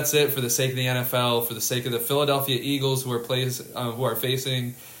hope that's it for the sake of the NFL, for the sake of the Philadelphia Eagles who are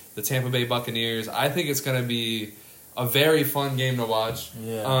facing the Tampa Bay Buccaneers. I think it's going to be a very fun game to watch.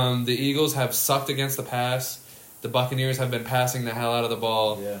 Yeah. The Eagles have sucked against the pass. The Buccaneers have been passing the hell out of the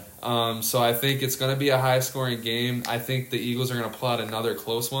ball. Yeah. So I think it's going to be a high-scoring game. I think the Eagles are going to pull out another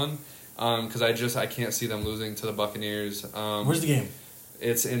close one because I can't see them losing to the Buccaneers. Where's the game?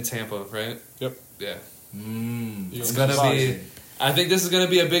 It's in Tampa, right? Yep. Yeah. It's gonna be. I think this is gonna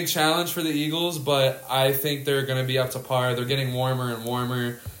be a big challenge for the Eagles, but I think they're gonna be up to par. They're getting warmer and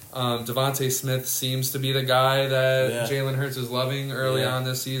warmer. Devontae Smith seems to be the guy that Jalen Hurts is loving early on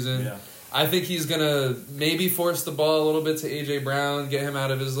this season. Yeah. I think he's gonna maybe force the ball a little bit to AJ Brown, get him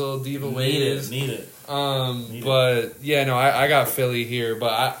out of his little diva ways. Need it. I got Philly here,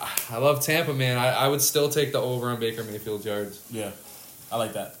 but I love Tampa, man. I would still take the over on Baker Mayfield's yards. Yeah, I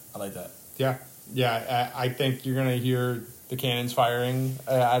like that. Yeah. I think you're going to hear the cannons firing.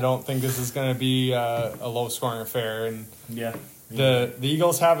 I don't think this is going to be a low-scoring affair. And the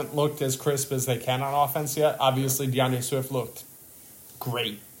Eagles haven't looked as crisp as they can on offense yet. Obviously, DeAndre Swift looked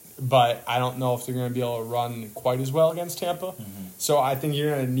great, but I don't know if they're going to be able to run quite as well against Tampa. Mm-hmm. So I think you're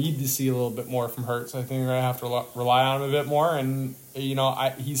going to need to see a little bit more from Hurts. I think you're going to have to rely on him a bit more. And,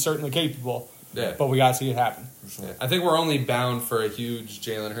 he's certainly capable. Yeah. But we got to see it happen. For sure. Yeah. I think we're only bound for a huge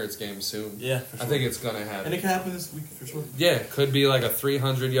Jalen Hurts game soon. Yeah, for sure. I think it's going to happen. And it can happen this week for sure. Yeah, it could be like a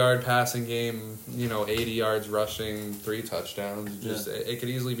 300-yard passing game, 80 yards rushing, 3 touchdowns. It could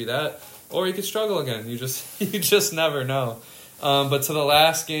easily be that. Or he could struggle again. You just never know. But to the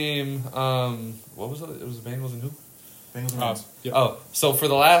last game, what was it? It was the Bengals and who? Bengals and Rams. Yep. Oh, so for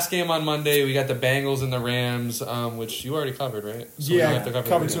the last game on Monday, we got the Bengals and the Rams, which you already covered, right? So yeah, have to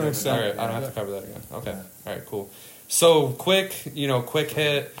cover to an extent. All right, I don't have to cover that again. Okay, all right, cool. So quick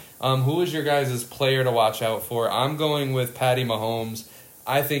hit. Who is your guys' player to watch out for? I'm going with Patty Mahomes.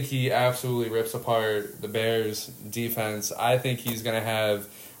 I think he absolutely rips apart the Bears' defense. I think he's going to have...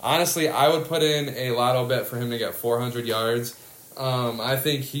 Honestly, I would put in a lotto bet for him to get 400 yards. I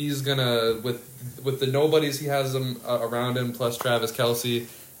think he's going to... With the nobodies he has around him, plus Travis Kelce,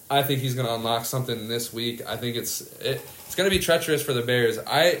 I think he's going to unlock something this week. I think it's going to be treacherous for the Bears.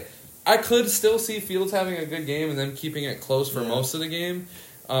 I could still see Fields having a good game and then keeping it close for most of the game.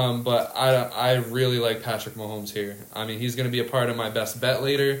 But I really like Patrick Mahomes here. I mean, he's going to be a part of my best bet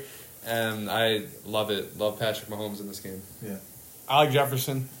later, and I love it. Love Patrick Mahomes in this game. Yeah, I like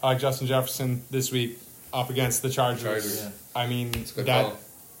Jefferson. I like Justin Jefferson this week up against the Chargers. Yeah. I mean,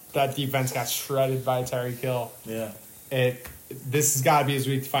 that defense got shredded by Tyreek Hill. Yeah, this has got to be his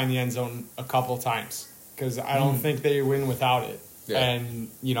week to find the end zone a couple times because I don't think they win without it. Yeah. And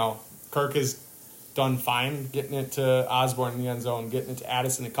Kirk has done fine getting it to Osborne in the end zone, getting it to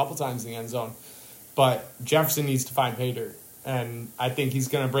Addison a couple times in the end zone. But Jefferson needs to find pay dirt. And I think he's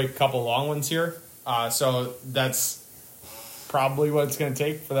going to break a couple long ones here. So that's probably what it's going to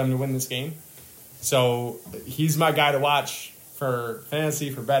take for them to win this game. So he's my guy to watch for fantasy,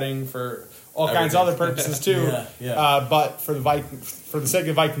 for betting, for all kinds of other purposes too. But for the sake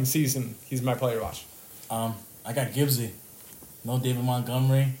of Viking season, he's my player to watch. I got Gibbsy. No David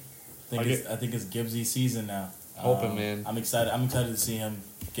Montgomery. I think it's Gibbsy season now. Hoping, man. I'm excited. I'm excited to see him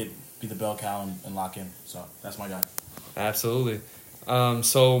be the bell cow and lock in. So that's my guy. Absolutely.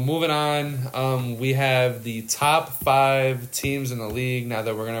 So moving on, we have the top 5 teams in the league now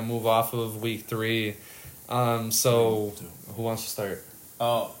that we're gonna move off of week 3. So who wants to start?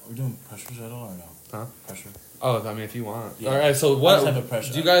 We're doing pressures at all or no? Huh? Pressure. Oh, I mean, if you want. Yeah. All right. So what?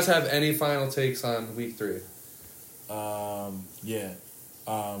 Do you guys have any final takes on week 3? Yeah.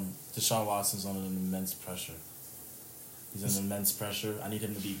 Deshaun Watson's under immense pressure. He's under immense pressure. I need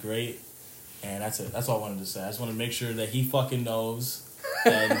him to be great. And that's it. That's all I wanted to say. I just want to make sure that he fucking knows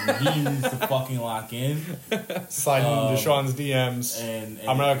that he needs to fucking lock in. Slide into Deshaun's DMs. And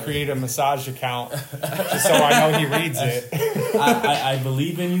I'm going to create a massage account just so I know he reads it. I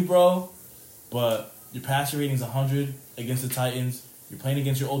believe in you, bro. But your passer rating's 100 against the Titans. You're playing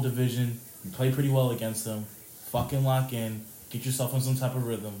against your old division. You play pretty well against them. Fucking lock in. Get yourself in some type of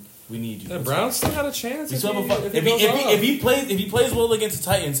rhythm. We need you. The Browns still got a chance. If he plays well against the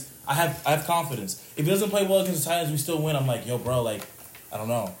Titans, I have confidence. If he doesn't play well against the Titans, we still win. I'm like, yo, bro, like, I don't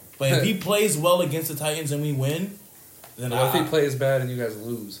know. But if he plays well against the Titans and we win, then what if he plays bad and you guys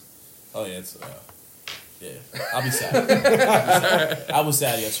lose? Oh yeah, I'll be sad. I was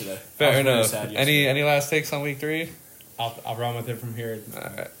sad yesterday. Fair enough. Any last takes on week 3? I'll run with it from here. All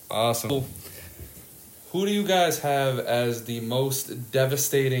right, awesome. Who do you guys have as the most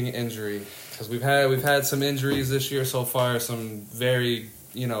devastating injury? Because we've had some injuries this year so far, some very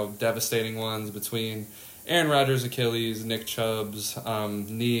devastating ones between Aaron Rodgers' Achilles, Nick Chubb's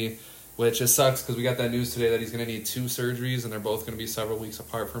knee, which it sucks because we got that news today that he's going to need 2 surgeries and they're both going to be several weeks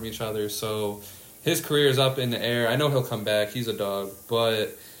apart from each other. So his career is up in the air. I know he'll come back. He's a dog,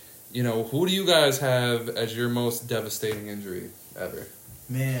 but who do you guys have as your most devastating injury ever?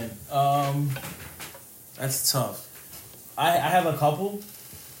 Man, that's tough. I have a couple.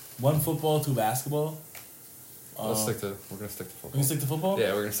 1 football, 2 basketball. We're gonna stick to football. We're gonna stick to football?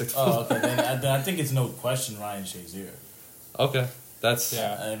 Yeah, we're gonna stick to football. Oh, okay. Then I think it's no question Ryan Shazier. Okay, that's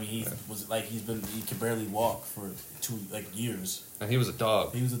I mean, he could barely walk for 2 years. And he was a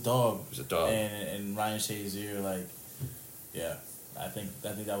dog. He was a dog. And Ryan Shazier, I think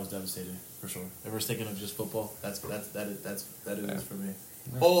that was devastating for sure. If we're sticking to just football, that is for me.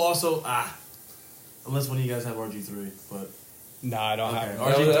 Yeah. Oh, also unless one of you guys have RG3, but No, I don't have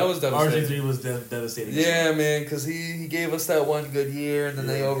That was devastating. RG3 was devastating. Yeah, man, because he gave us that one good year, and then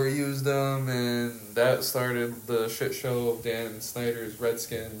they overused him, and that started the shit show of Dan Snyder's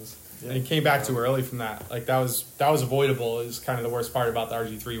Redskins. Yeah. And he came back too early from that. Like, that was avoidable is kind of the worst part about the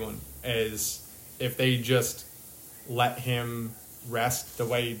RG3 one, is if they just let him rest the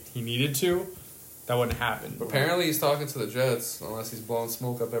way he needed to, that wouldn't happen. Apparently he's talking to the Jets, unless he's blowing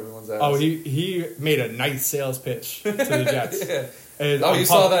smoke up everyone's ass. Oh, he made a nice sales pitch to the Jets. Yeah. You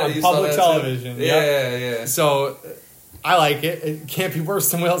saw that? On public television. Yeah. So, I like it. It can't be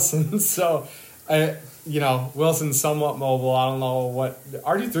worse than Wilson. So, Wilson's somewhat mobile. I don't know what...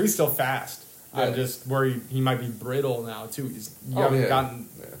 RG3's still fast. Yeah. I'm just worried he might be brittle now, too. You haven't gotten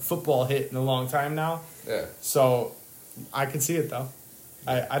football hit in a long time now. Yeah. So, I can see it, though.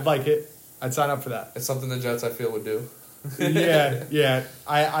 I'd like it. I'd sign up for that. It's something the Jets, I feel, would do. Yeah.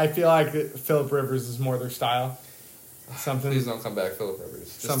 I feel like Phillip Rivers is more their style. Please don't come back, Phillip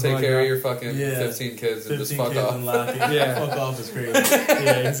Rivers. Just take care of your fucking 15 kids and just fuck off. Fuck off is crazy.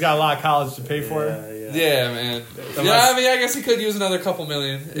 Yeah, he's got a lot of college to pay for. Yeah, man. I guess he could use another couple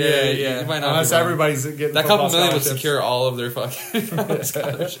million. Yeah. He might not Unless everybody's getting that couple million would secure all of their fucking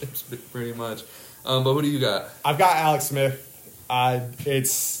scholarships, pretty much. But who do you got? I've got Alex Smith.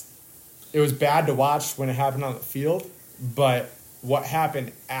 It was bad to watch when it happened on the field, but what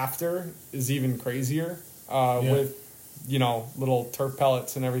happened after is even crazier. With little turf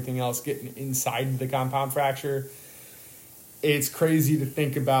pellets and everything else getting inside the compound fracture. It's crazy to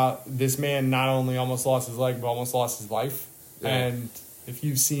think about. This man not only almost lost his leg, but almost lost his life. Yeah. And if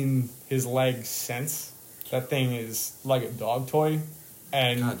you've seen his leg since, that thing is like a dog toy.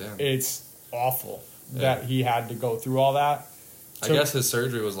 And it's awful that he had to go through all that. I guess his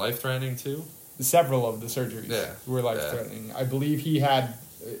surgery was life-threatening, too? Several of the surgeries were life-threatening. Yeah. I believe he had...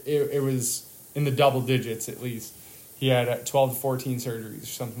 It was in the double digits, at least. He had 12 to 14 surgeries or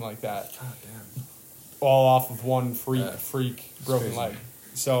something like that. God damn. All off of one freak broken leg.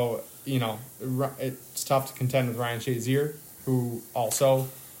 So, it's tough to contend with Ryan Shazier, who also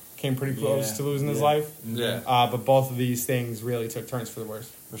came pretty close to losing his life. Yeah. But both of these things really took turns for the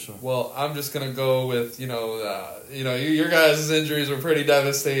worst. For sure. Well, I'm just going to go with, your guys' injuries were pretty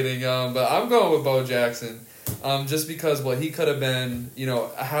devastating, but I'm going with Bo Jackson. Just because what he could have been,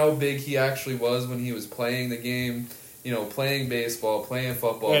 how big he actually was when he was playing the game, playing baseball, playing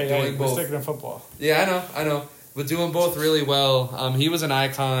football, doing both. We're sticking to football. Yeah, I know. But doing both really well. He was an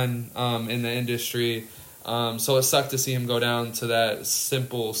icon in the industry. So it sucked to see him go down to that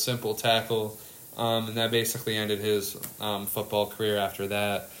simple tackle. And that basically ended his football career after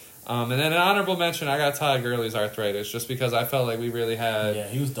that. And then an honorable mention, I got Todd Gurley's arthritis, just because I felt like we really had... Yeah,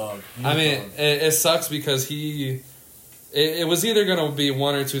 he was dog. It sucks because it was either going to be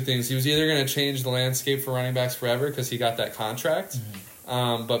one or two things. He was either going to change the landscape for running backs forever because he got that contract.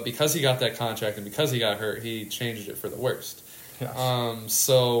 Mm-hmm. But because he got that contract and because he got hurt, he changed it for the worst. Yes.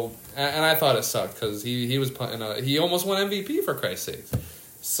 And I thought it sucked because he was putting he almost won MVP for Christ's sake.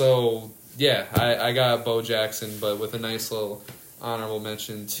 So, yeah, I got Bo Jackson, but with a nice little... honorable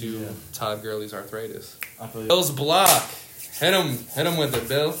mention to Todd Gurley's arthritis. Bill's block. Hit him with it,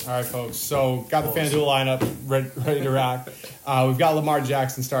 Bill. All right, folks. So, got the FanDuel lineup ready to rock. We've got Lamar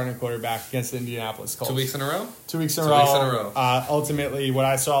Jackson starting at quarterback against the Indianapolis Colts. 2 weeks in a row? 2 weeks in a row. Ultimately, what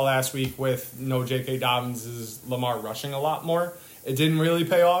I saw last week with no J.K. Dobbins is Lamar rushing a lot more. It didn't really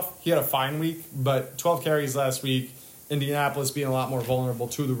pay off. He had a fine week, but 12 carries last week. Indianapolis being a lot more vulnerable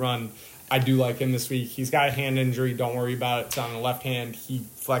to the run. I do like him this week. He's got a hand injury. Don't worry about it. It's on the left hand. He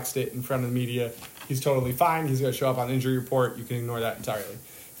flexed it in front of the media. He's totally fine. He's going to show up on the injury report. You can ignore that entirely.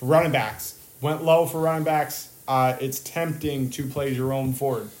 For running backs, went low for running backs. It's tempting to play Jerome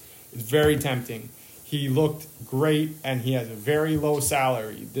Ford. It's very tempting. He looked great, and he has a very low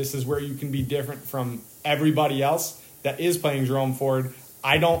salary. This is where you can be different from everybody else that is playing Jerome Ford.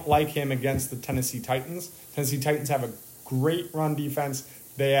 I don't like him against the Tennessee Titans. Tennessee Titans have a great run defense.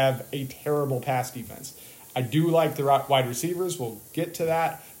 They have a terrible pass defense. I do like the wide receivers. We'll get to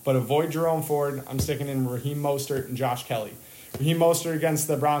that. But avoid Jerome Ford. I'm sticking in Raheem Mostert and Josh Kelly. Raheem Mostert against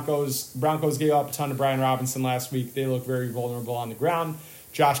the Broncos. Broncos gave up a ton to Brian Robinson last week. They look very vulnerable on the ground.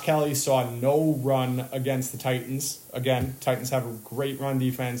 Josh Kelly saw no run against the Titans. Again, Titans have a great run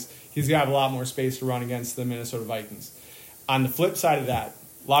defense. He's going to have a lot more space to run against the Minnesota Vikings. On the flip side of that,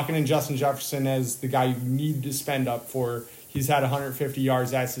 locking in Justin Jefferson as the guy you need to spend up for. He's had 150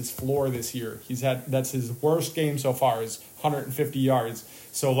 yards. That's his floor this year. That's his worst game so far is 150 yards.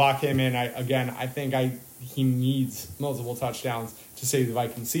 So lock him in. I think he needs multiple touchdowns to save the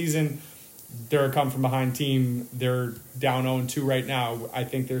Vikings season. they're a come-from-behind team. They're down 0-2 right now. I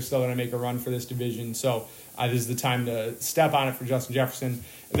think they're still going to make a run for this division. So this is the time to step on it for Justin Jefferson.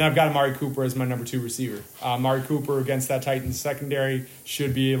 And then I've got Amari Cooper as my number 2 receiver. Amari Cooper against that Titans secondary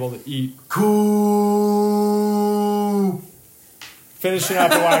should be able to eat. Cool. Finishing up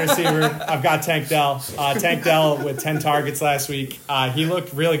at wide receiver, I've got Tank Dell. Tank Dell with 10 targets last week. He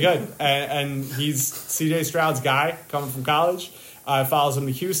looked really good. And he's C.J. Stroud's guy coming from college. Follows him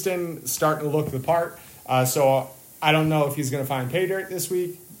to Houston, starting to look the part. So I don't know if he's going to find pay dirt this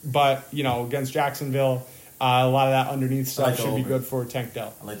week. But, against Jacksonville, a lot of that underneath stuff should be good for Tank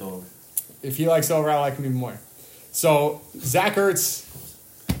Dell. I like the over. If he likes over, I like him even more. So, Zach Ertz,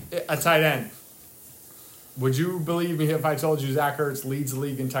 a tight end. Would you believe me if I told you Zach Ertz leads the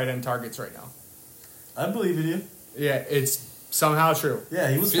league in tight end targets right now? I believe in you. Yeah, it's somehow true.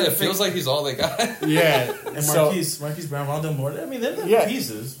 Yeah, he was. It feels like he's all they got. Yeah. And Marquise Brown, Rondell Moore. I mean, they've got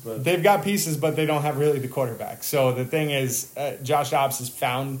pieces. But they've got pieces, but they don't have really the quarterback. So the thing is, Josh Dobbs has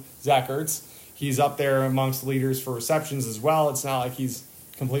found Zach Ertz. He's up there amongst leaders for receptions as well. It's not like he's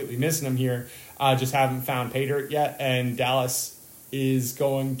completely missing him here. Just haven't found pay dirt yet. And Dallas is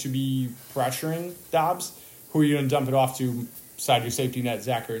going to be pressuring Dobbs. Who are you going to dump it off to? Side your safety net,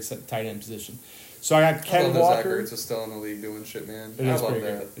 Zach Ertz at the tight end position. So I got Ken Walker. Zach Ertz is still in the league doing shit, man. I love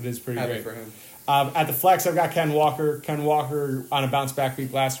that. It is pretty Happy great for him. At the flex, I've got Ken Walker. Ken Walker on a bounce back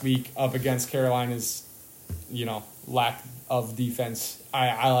week last week up against Carolina's, lack of defense.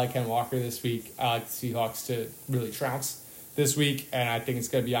 I like Ken Walker this week. I like the Seahawks to really trounce this week, and I think it's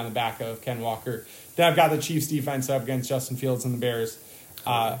going to be on the back of Ken Walker. Then I've got the Chiefs defense up against Justin Fields and the Bears.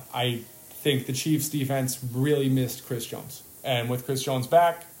 I think the Chiefs defense really missed Chris Jones. And with Chris Jones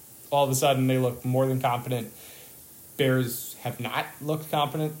back, all of a sudden they look more than competent. Bears have not looked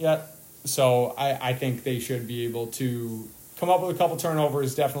competent yet. So I think they should be able to come up with a couple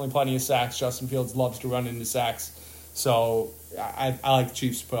turnovers, definitely plenty of sacks. Justin Fields loves to run into sacks. So I like the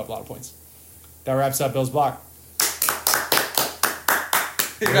Chiefs to put up a lot of points. That wraps up Bill's block.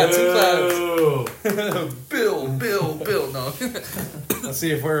 You got 2 claps. Bill. No. Let's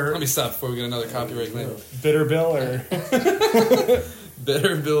see if we're... Let me stop before we get another copyright claim. Bitter Bill or...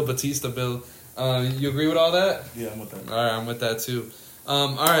 Bitter Bill, Batista Bill. You agree with all that? Yeah, I'm with that. All right, I'm with that too.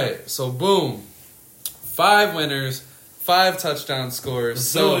 All right, so boom. 5 winners, 5 touchdown scores.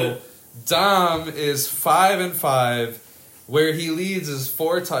 So Dom is 5-5. Where he leads is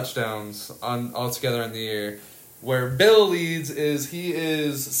 4 touchdowns altogether in the year. Where Bill leads is he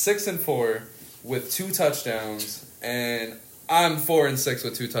is 6-4 with 2 touchdowns, and I'm 4-6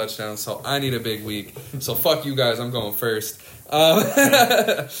 with 2 touchdowns. So I need a big week. So fuck you guys. I'm going first.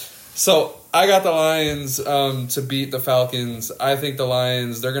 So I got the Lions to beat the Falcons. I think the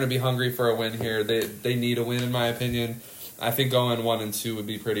Lions, they're going to be hungry for a win here. They need a win, in my opinion. I think going 1-2 would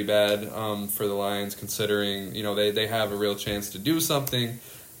be pretty bad for the Lions, considering they have a real chance to do something.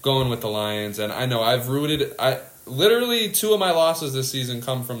 Going with the Lions, and I know I've rooted. Literally 2 of my losses this season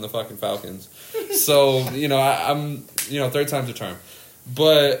come from the fucking Falcons. So I'm third time's a charm.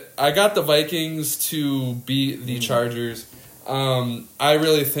 But I got the Vikings to beat the Chargers. I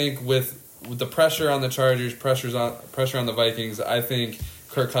really think with the pressure on the Chargers, pressure on the Vikings, I think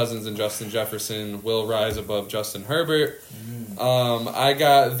Kirk Cousins and Justin Jefferson will rise above Justin Herbert. I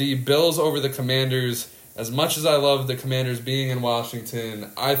got the Bills over the Commanders. As much as I love the Commanders being in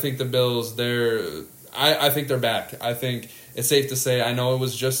Washington, I think the Bills, I think they're back. I think it's safe to say, I know it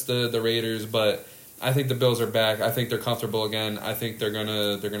was just the Raiders, but I think the Bills are back. I think they're comfortable again. I think they're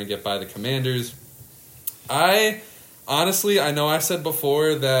gonna get by the Commanders. Honestly, I know I said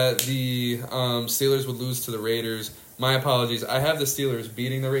before that the Steelers would lose to the Raiders. My apologies. I have the Steelers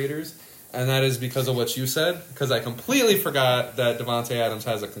beating the Raiders, and that is because of what you said, because I completely forgot that Devontae Adams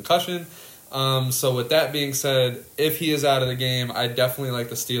has a concussion. So with that being said, if he is out of the game, I definitely like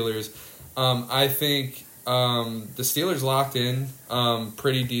the Steelers. I think the Steelers locked in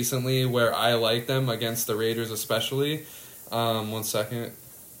pretty decently where I like them against the Raiders especially. 1 second.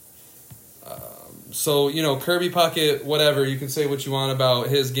 So, Kirby Puckett, whatever, you can say what you want about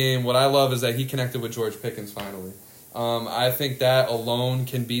his game. What I love is that he connected with George Pickens finally. I think that alone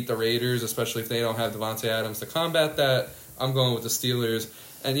can beat the Raiders, especially if they don't have Devontae Adams to combat that. I'm going with the Steelers.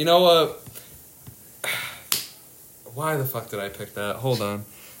 And you know what? Why the fuck did I pick that? Hold on.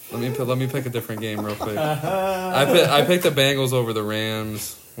 Let me pick a different game real quick. I picked the Bengals over the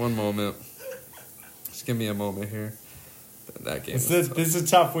Rams. One moment. Just give me a moment here. That game. This is a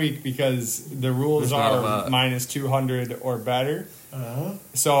tough week because the rules are minus 200 or better.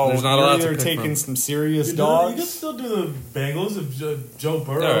 So there's not a lot you're to pick taking from. some serious dogs. You can still do the Bengals of Joe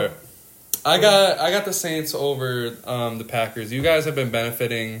Burrow. I got the Saints over the Packers. You guys have been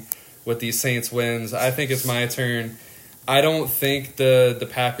benefiting with these Saints wins. I think it's my turn. I don't think the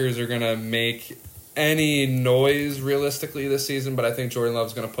Packers are going to make any noise realistically this season, but I think Jordan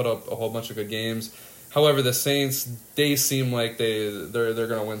Love's going to put up a whole bunch of good games. However, the Saints, they seem like they're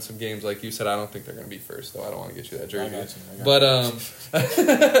going to win some games. Like you said, I don't think they're going to be first, though. I don't want to get you that jersey. I But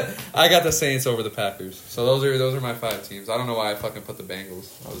I got the Saints over the Packers. So those are my 5 teams. I don't know why I fucking put the Bengals.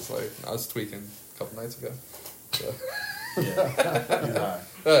 I was tweaking a couple nights ago. So. Yeah, he's high.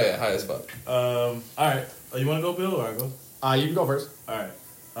 Oh yeah, high as fuck. All right. You want to go, Bill, or I go? You can go first. All right.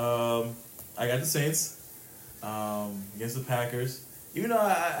 I got the Saints against the Packers. Even though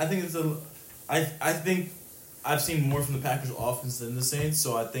I think I think I've seen more from the Packers offense than the Saints,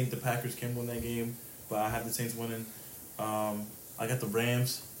 so I think the Packers can win that game. But I have the Saints winning. I got the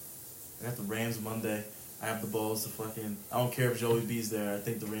Rams. I got the Rams Monday. I have the balls to fucking. I don't care if Joey B's there. I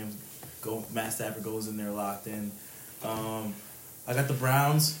think the Rams go. Matt Stafford goes in there locked in. I got the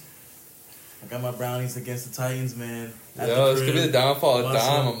Browns. I got my Brownies against the Titans, man. Yo, this could be the downfall of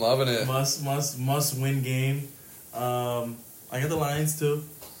Dom. I'm loving it. Must win game. I got the Lions too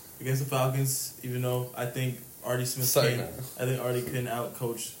against the Falcons. Even though I think Artie Smith can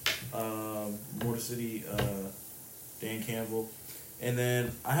outcoach Motor City Dan Campbell. And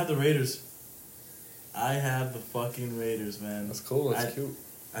then I have the Raiders. I have the fucking Raiders, man. That's cool. That's cute.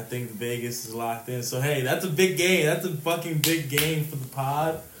 I think Vegas is locked in. So, hey, that's a big game. That's a fucking big game for the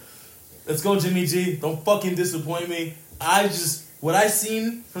pod. Let's go, Jimmy G. Don't fucking disappoint me. What I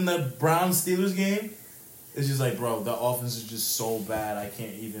seen from the Browns-Steelers game is just like, bro, the offense is just so bad. I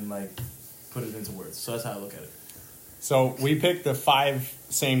can't even, put it into words. So that's how I look at it. So we picked the 5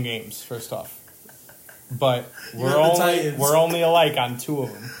 same games, first off. But we're only alike on 2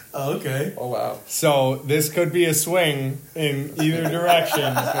 of them. Oh, okay. Oh, wow. So this could be a swing in either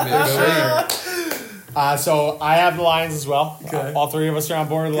direction. It's going to be a good week. So I have the Lions as well. Okay. All 3 of us are on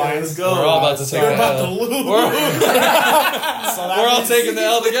board with the Lions. Let's go. We're all about to take We're the about L. to lose. We're all taking the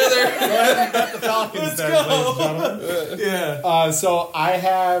L together. The Falcons. Let's there, go. ladies and gentlemen. Yeah. So I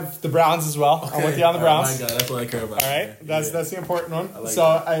have the Browns as well. Okay. I'm with you on the Browns. Oh my God, that's what I care about. All right, that's the important one. Like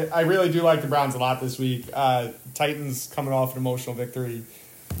I really do like the Browns a lot this week. Titans coming off an emotional victory.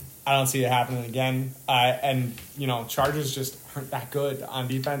 I don't see it happening again. And Chargers just aren't that good on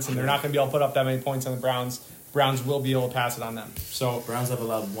defense, and they're not going to be able to put up that many points on the Browns. Browns will be able to pass it on them. So Browns have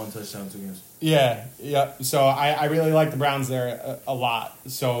allowed 1 touchdown 2 games. Yeah. So I really like the Browns there a lot.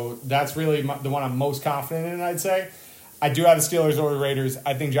 So that's really the one I'm most confident in, I'd say. I do have the Steelers over the Raiders.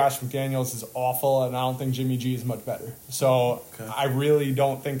 I think Josh McDaniels is awful, and I don't think Jimmy G is much better. So I really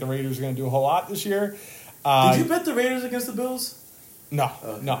don't think the Raiders are going to do a whole lot this year. Did you bet the Raiders against the Bills? No.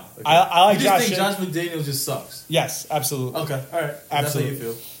 Okay. No. Okay. I like you just Josh. think Josh McDaniels just sucks? Yes, absolutely. Okay, all right. Absolutely. That's how you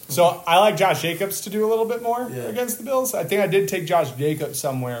feel. So I like Josh Jacobs to do a little bit more Yeah. against the Bills. I think I did take Josh Jacobs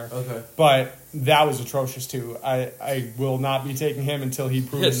somewhere. Okay. But that was atrocious too. I will not be taking him until he He had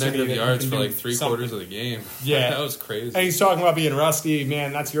proves to me negative that he yards can for do like 3 something. quarters of the game. Yeah. That was crazy. And he's talking about being rusty.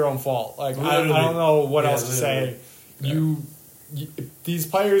 Man, that's your own fault. Like I Literally. don't know what else to literally. say. You, these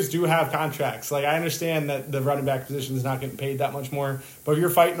players do have contracts. Like I understand that the running back position is not getting paid that much more, but if you're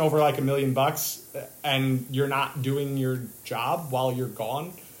fighting over like $1 million and you're not doing your job while you're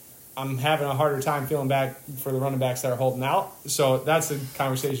gone, I'm having a harder time feeling back for the running backs that are holding out. So that's a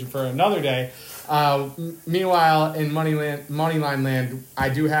conversation for another day. Meanwhile, in Moneyline land, I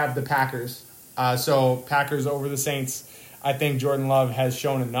do have the Packers. So Packers over the Saints. I think Jordan Love has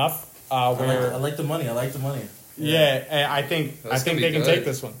shown enough. I like the money. Yeah, and I think they can take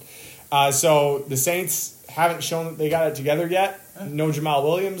this one. So the Saints haven't shown that they got it together yet. No Jamal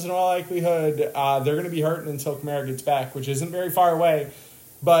Williams in all likelihood. They're going to be hurting until Kamara gets back, which isn't very far away.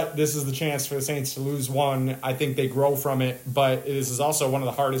 But this is the chance for the Saints to lose one. I think they grow from it. But this is also one of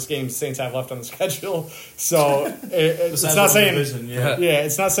the hardest games the Saints have left on the schedule. So it's not saying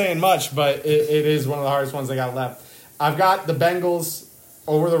it's not saying much, but it is one of the hardest ones they got left. I've got the Bengals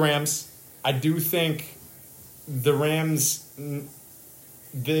over the Rams. I do think the Rams,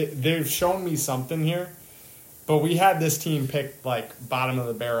 they've shown me something here. But we had this team picked like bottom of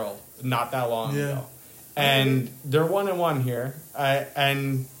the barrel not that long ago. And they're 1-1 here.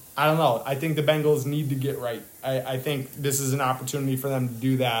 And I don't know. I think the Bengals need to get right. I think this is an opportunity for them to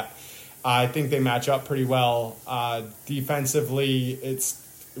do that. I think they match up pretty well. Defensively, it's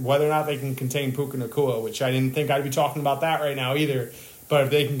whether or not they can contain Puka Nacua, which I didn't think I'd be talking about that right now either. But if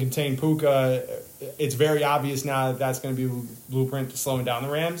they can contain Puka, it's very obvious now that that's going to be a blueprint to slowing down the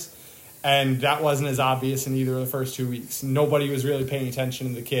Rams. And that wasn't as obvious in either of the first 2 weeks. Nobody was really paying attention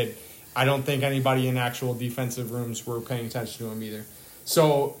to the kid. I don't think anybody in actual defensive rooms were paying attention to him either.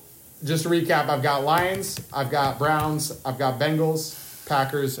 So, just to recap, I've got Lions, I've got Browns, I've got Bengals,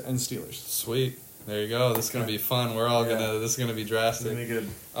 Packers, and Steelers. Sweet. There you go. This is gonna be fun. We're all gonna. This is gonna be drastic. It's gonna be good.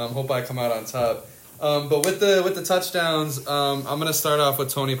 Hope I come out on top. But with the touchdowns, I'm gonna start off with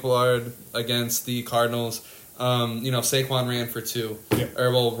Tony Pollard against the Cardinals. Saquon ran for 2,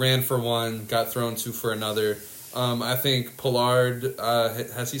 ran for 1, got thrown 2 for another. I think Pollard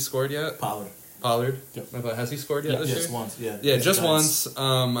has he scored yet? Pollard. Yep. Has he scored yet this year? Just once. Yeah, just once.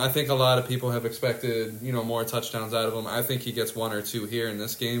 I think a lot of people have expected more touchdowns out of him. I think he gets 1 or 2 here in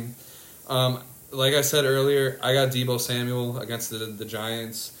this game. Like I said earlier, I got Deebo Samuel against the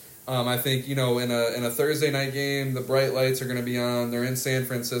Giants. I think in a Thursday night game, the bright lights are going to be on. They're in San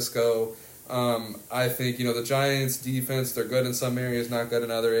Francisco. I think the Giants' defense, they're good in some areas, not good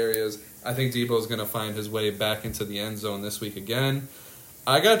in other areas. I think Deebo's going to find his way back into the end zone this week again.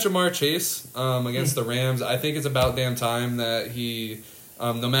 I got Jamar Chase against the Rams. I think it's about damn time that he,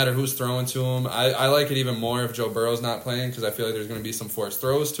 no matter who's throwing to him, I like it even more if Joe Burrow's not playing because I feel like there's going to be some forced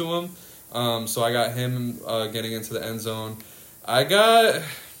throws to him. So I got him getting into the end zone. I got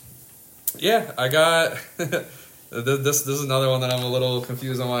this is another one that I'm a little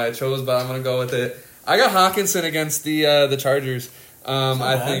confused on why I chose, but I'm gonna go with it. I got Hawkinson against the Chargers.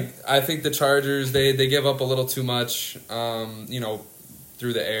 I think the Chargers they give up a little too much,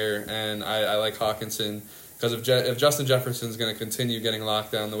 through the air, and I like Hawkinson because if Justin Jefferson's gonna continue getting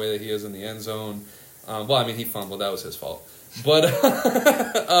locked down the way that he is in the end zone, he fumbled, that was his fault, but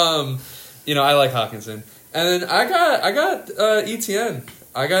I like Hawkinson, and then I got ETN.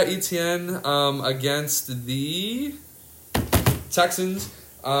 I got ETN against the Texans.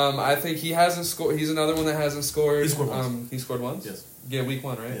 I think he hasn't scored. He's another one that hasn't scored. He scored once. He scored once? Yes. Yeah, week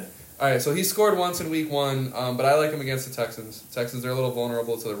 1, right? Yeah. All right, so he scored once in week 1, but I like him against the Texans. Texans, they're a little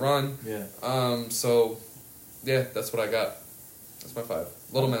vulnerable to the run. Yeah. That's what I got. That's my 5. A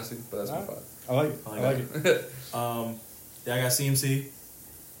little messy, but that's my 5. I like it. I got CMC.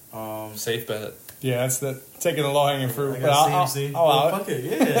 Safe bet. Yeah, that's taking the low-hanging fruit. I got CMC. Fuck it.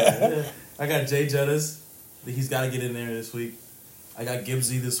 Yeah. I got Jay Jettis. He's got to get in there this week. I got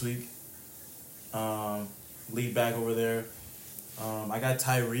Gibbsy this week. Lead back over there. I got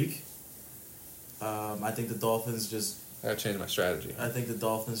Tyreek. I think the Dolphins I gotta change my strategy. I think the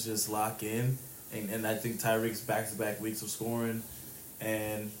Dolphins just lock in. And I think Tyreek's back-to-back weeks of scoring.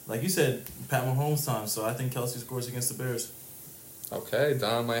 And like you said, Pat Mahomes time. So I think Kelsey scores against the Bears. Okay,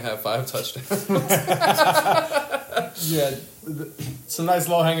 Don might have 5 touchdowns. Yeah, some nice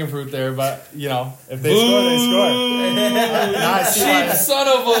low-hanging fruit there, but, if they score, they score. Cheap son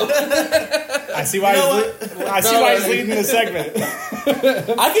of a... I see why he's leading the segment.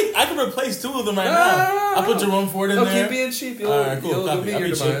 I can replace 2 of them right now. I put Jerome Ford in there. Keep being cheap. All right, cool. You'll be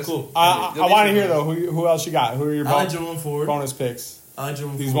your demise. Cool. I want to hear, though, who else you got? Who are your I like Jerome Ford. Bonus picks? I like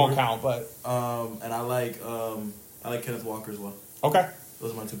Jerome Ford. These won't count, but... And I like Kenneth Walker as well. Okay.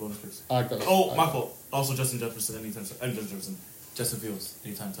 Those are my 2 bonus picks. I like those. Oh, my fault. Also, Justin Jefferson Justin Fields,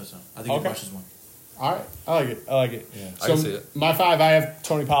 anytime touchdown. I think he rushes 1. All right. I like it. Yeah, so I can see it. My 5, I have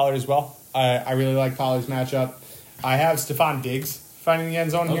Tony Pollard as well. I really like Pollard's matchup. I have Stephon Diggs finding the end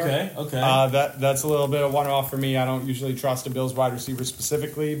zone here. Okay. That's a little bit of one-off for me. I don't usually trust a Bills wide receiver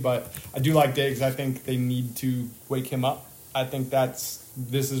specifically, but I do like Diggs. I think they need to wake him up. I think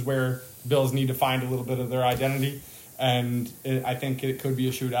this is where Bills need to find a little bit of their identity. And I think it could be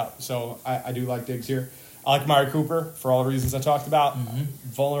a shootout. So I do like Diggs here. I like Amari Cooper for all the reasons I talked about. Mm-hmm.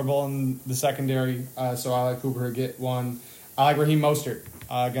 Vulnerable in the secondary, so I like Cooper to get 1. I like Raheem Mostert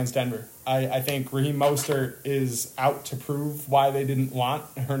against Denver. I think Raheem Mostert is out to prove why they didn't want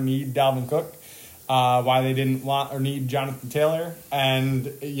or need Dalvin Cook, why they didn't want or need Jonathan Taylor.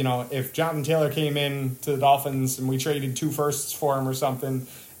 And, if Jonathan Taylor came in to the Dolphins and we traded 2 firsts for him or something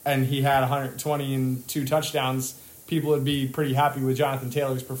and he had 120 and 2 touchdowns, people would be pretty happy with Jonathan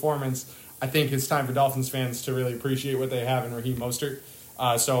Taylor's performance. I think it's time for Dolphins fans to really appreciate what they have in Raheem Mostert.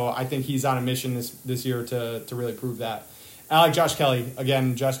 So I think he's on a mission this year to really prove that. I like Josh Kelly.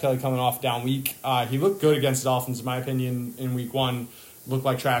 Again, Josh Kelly coming off down week. He looked good against the Dolphins, in my opinion, in week 1. Looked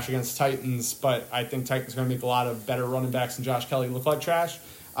like trash against Titans, but I think Titans are going to make a lot of better running backs than Josh Kelly look like trash.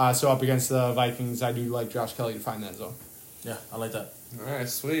 So up against the Vikings, I do like Josh Kelly to find that zone. Yeah, I like that. All right,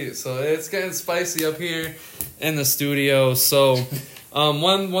 sweet. So it's getting spicy up here in the studio. So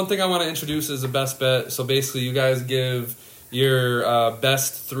one thing I want to introduce is a best bet. So basically, you guys give your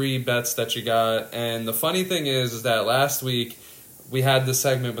best 3 bets that you got. And the funny thing is that last week we had this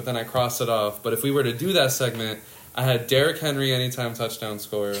segment, but then I crossed it off. But if we were to do that segment, I had Derrick Henry anytime touchdown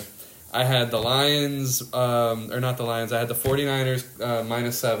scorer. I had the Lions, or not the Lions, I had the 49ers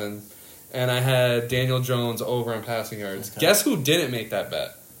 -7. And I had Daniel Jones over on passing yards. Okay. Guess who didn't make that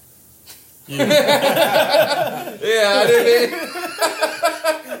bet? Yeah, I didn't.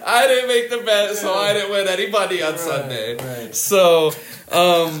 I didn't make the bet, so I didn't win any money on Sunday. Right. So,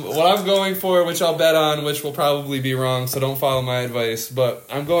 what I'm going for, which I'll bet on, which will probably be wrong, so don't follow my advice, but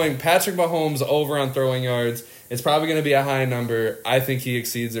I'm going Patrick Mahomes over on throwing yards. It's probably going to be a high number. I think he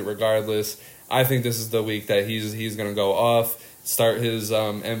exceeds it regardless. I think this is the week that he's going to go off, start his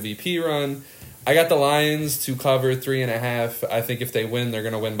MVP run. I got the Lions to cover 3.5. I think if they win, they're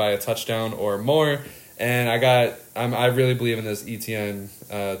going to win by a touchdown or more. And I really believe in this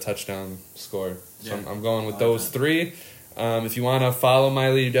ETN touchdown score. So Yeah. I'm going with those three. If you want to follow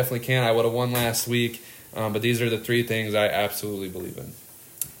my lead, you definitely can. I would have won last week. But these are the three things I absolutely believe in.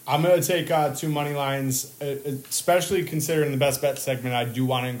 I'm going to take 2 money lines, especially considering the best bet segment. I do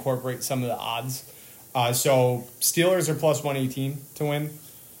want to incorporate some of the odds. So Steelers are plus 118 to win.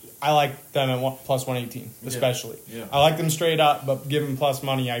 I like them at plus 118, especially. Yeah. I like them straight up, but given plus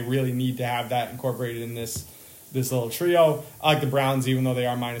money, I really need to have that incorporated in this little trio. I like the Browns, even though they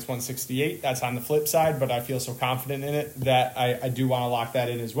are minus 168. That's on the flip side, but I feel so confident in it that I do want to lock that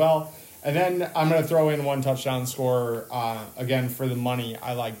in as well. And then I'm going to throw in 1 touchdown score. Again, for the money,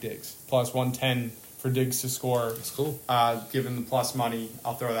 I like Diggs. Plus 110 for Diggs to score. That's cool. Given the plus money,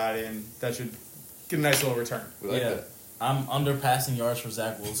 I'll throw that in. That should get a nice little return. We like that. I'm under passing yards for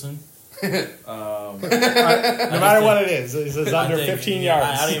Zach Wilson. No matter what it is, it's under 15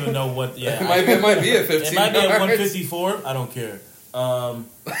 yards. I don't even know what. Yeah, It might be at 15 It might be at yards. 154. I don't care.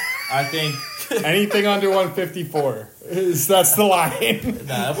 I think Anything under 154 that's the line. it'll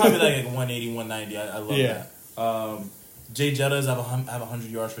probably be like 180, 190. I love Yeah. that. Jay Jettas, I have 100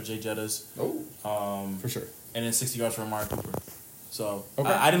 yards for Jay Jettas. Oh, For sure. And then 60 yards for Mark Cooper. So Okay.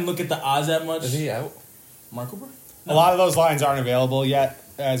 I didn't look at the odds that much. is he out? Mark Cooper? A lot of those lines aren't available yet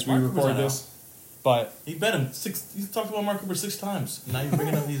as we Mark Cooper's record not this. But He bet him 6. You talked about Mark Cooper 6 times. Now you're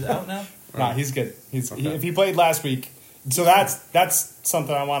bringing up he's out now. nah, he's good. Okay. If he played last week, so that's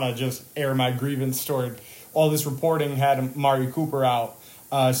something I want to just air my grievance toward. All this reporting had Amari Cooper out,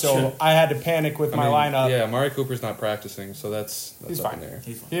 so Sure. I had to panic with my lineup. Yeah, Amari Cooper's not practicing, so that's He's up fine. in there.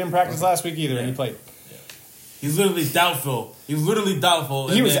 He's fine. He didn't practice last week either, and he played. He's literally doubtful. He was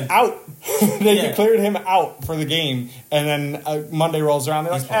then, out. They Yeah. declared him out for the game, and then Monday rolls around.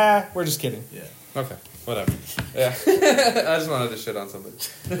 They're He's like, fine. we're just kidding. Yeah. Okay, whatever. Yeah, I just wanted to shit on somebody.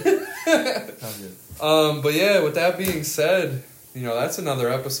 Sounds good. But yeah, with that being said, that's another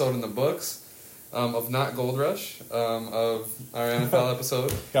episode in the books of Not Gold Rush, of our NFL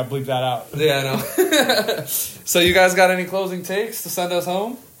episode. Got to bleep that out. Yeah, I know. So you guys got any closing takes to send us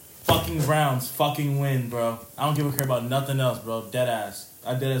home? Fucking Browns, fucking win, bro. I don't give a care about nothing else, bro. Dead ass.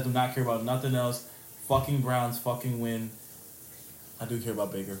 I dead ass do not care about nothing else. Fucking Browns, fucking win. I do care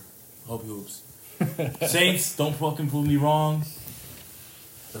about Baker. Hope he hoops. Saints, don't fucking prove me wrong.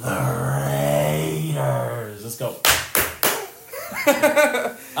 The Raiders. Let's go.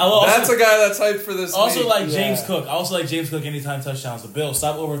 That's a guy that's hyped for this Also week. like James Cook. I also like James Cook anytime touchdowns. The Bills,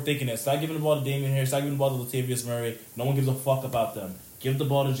 stop overthinking it. Stop giving the ball to Damian Harris. Stop giving the ball to Latavius Murray. No one gives a fuck about them. Give the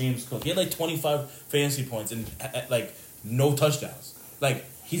ball to James Cook. He had like 25 fantasy points and like no touchdowns. Like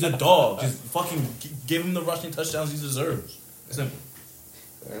he's a dog. Just fucking give him the rushing touchdowns he deserves. Simple.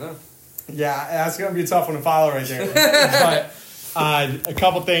 Fair enough. Yeah, that's going to be a tough one to follow right there. But a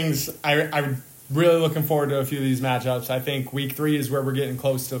couple things. I'm really looking forward to a few of these matchups. I think week 3 is where we're getting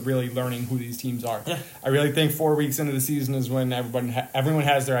close to really learning who these teams are. Yeah. I really think 4 weeks into the season is when everyone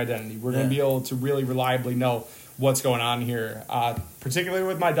has their identity. We're going to be able to really reliably know what's going on here. Particularly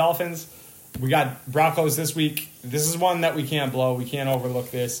with my Dolphins, we got Broncos this week. This is one that we can't blow. We can't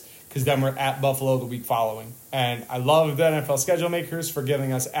overlook this because then we're at Buffalo the week following. And I love the NFL schedule makers for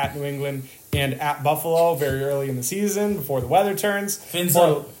giving us at New England and at Buffalo very early in the season before the weather turns.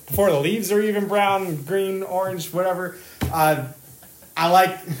 Before the leaves are even brown, green, orange, whatever. I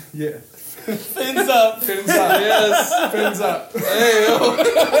like... Yeah. Fins up. Fins up, yes. Fins up. Hey, yo.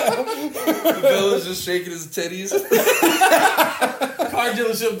 Bill is just shaking his titties. Car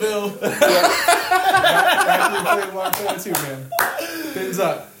dealership Bill. Too, man. Fins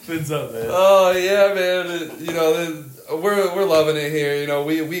up. Fins up, man. Oh yeah, man. We're loving it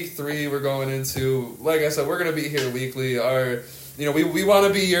here. Week 3 we're going into. Like I said, we're gonna be here weekly. We want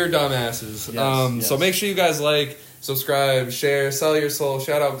to be your dumbasses. Yes. So make sure you guys like, subscribe, share, sell your soul.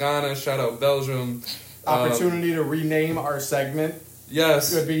 Shout out Ghana. Shout out Belgium. Opportunity to rename our segment.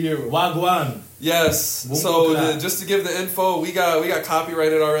 Yes. Could be you. Wagwan. Yes. Just to give the info, we got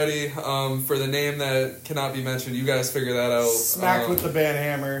copyrighted already for the name that cannot be mentioned. You guys figure that out. Smacked with the band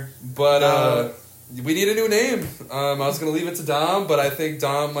hammer. But we need a new name. I was gonna leave it to Dom, but I think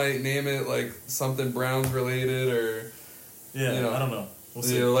Dom might name it like something Browns related or Yeah, I don't know. We'll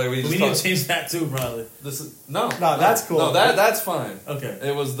see. Yeah, like we need to change that too, probably. No, that's cool. No, that's fine. Okay.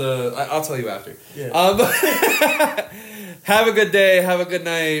 It was I'll tell you after. Yeah. Have a good day. Have a good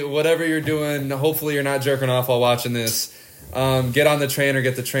night. Whatever you're doing. Hopefully you're not jerking off while watching this. Get on the train or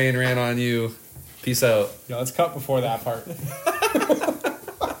get the train ran on you. Peace out. Yeah, let's cut before that part.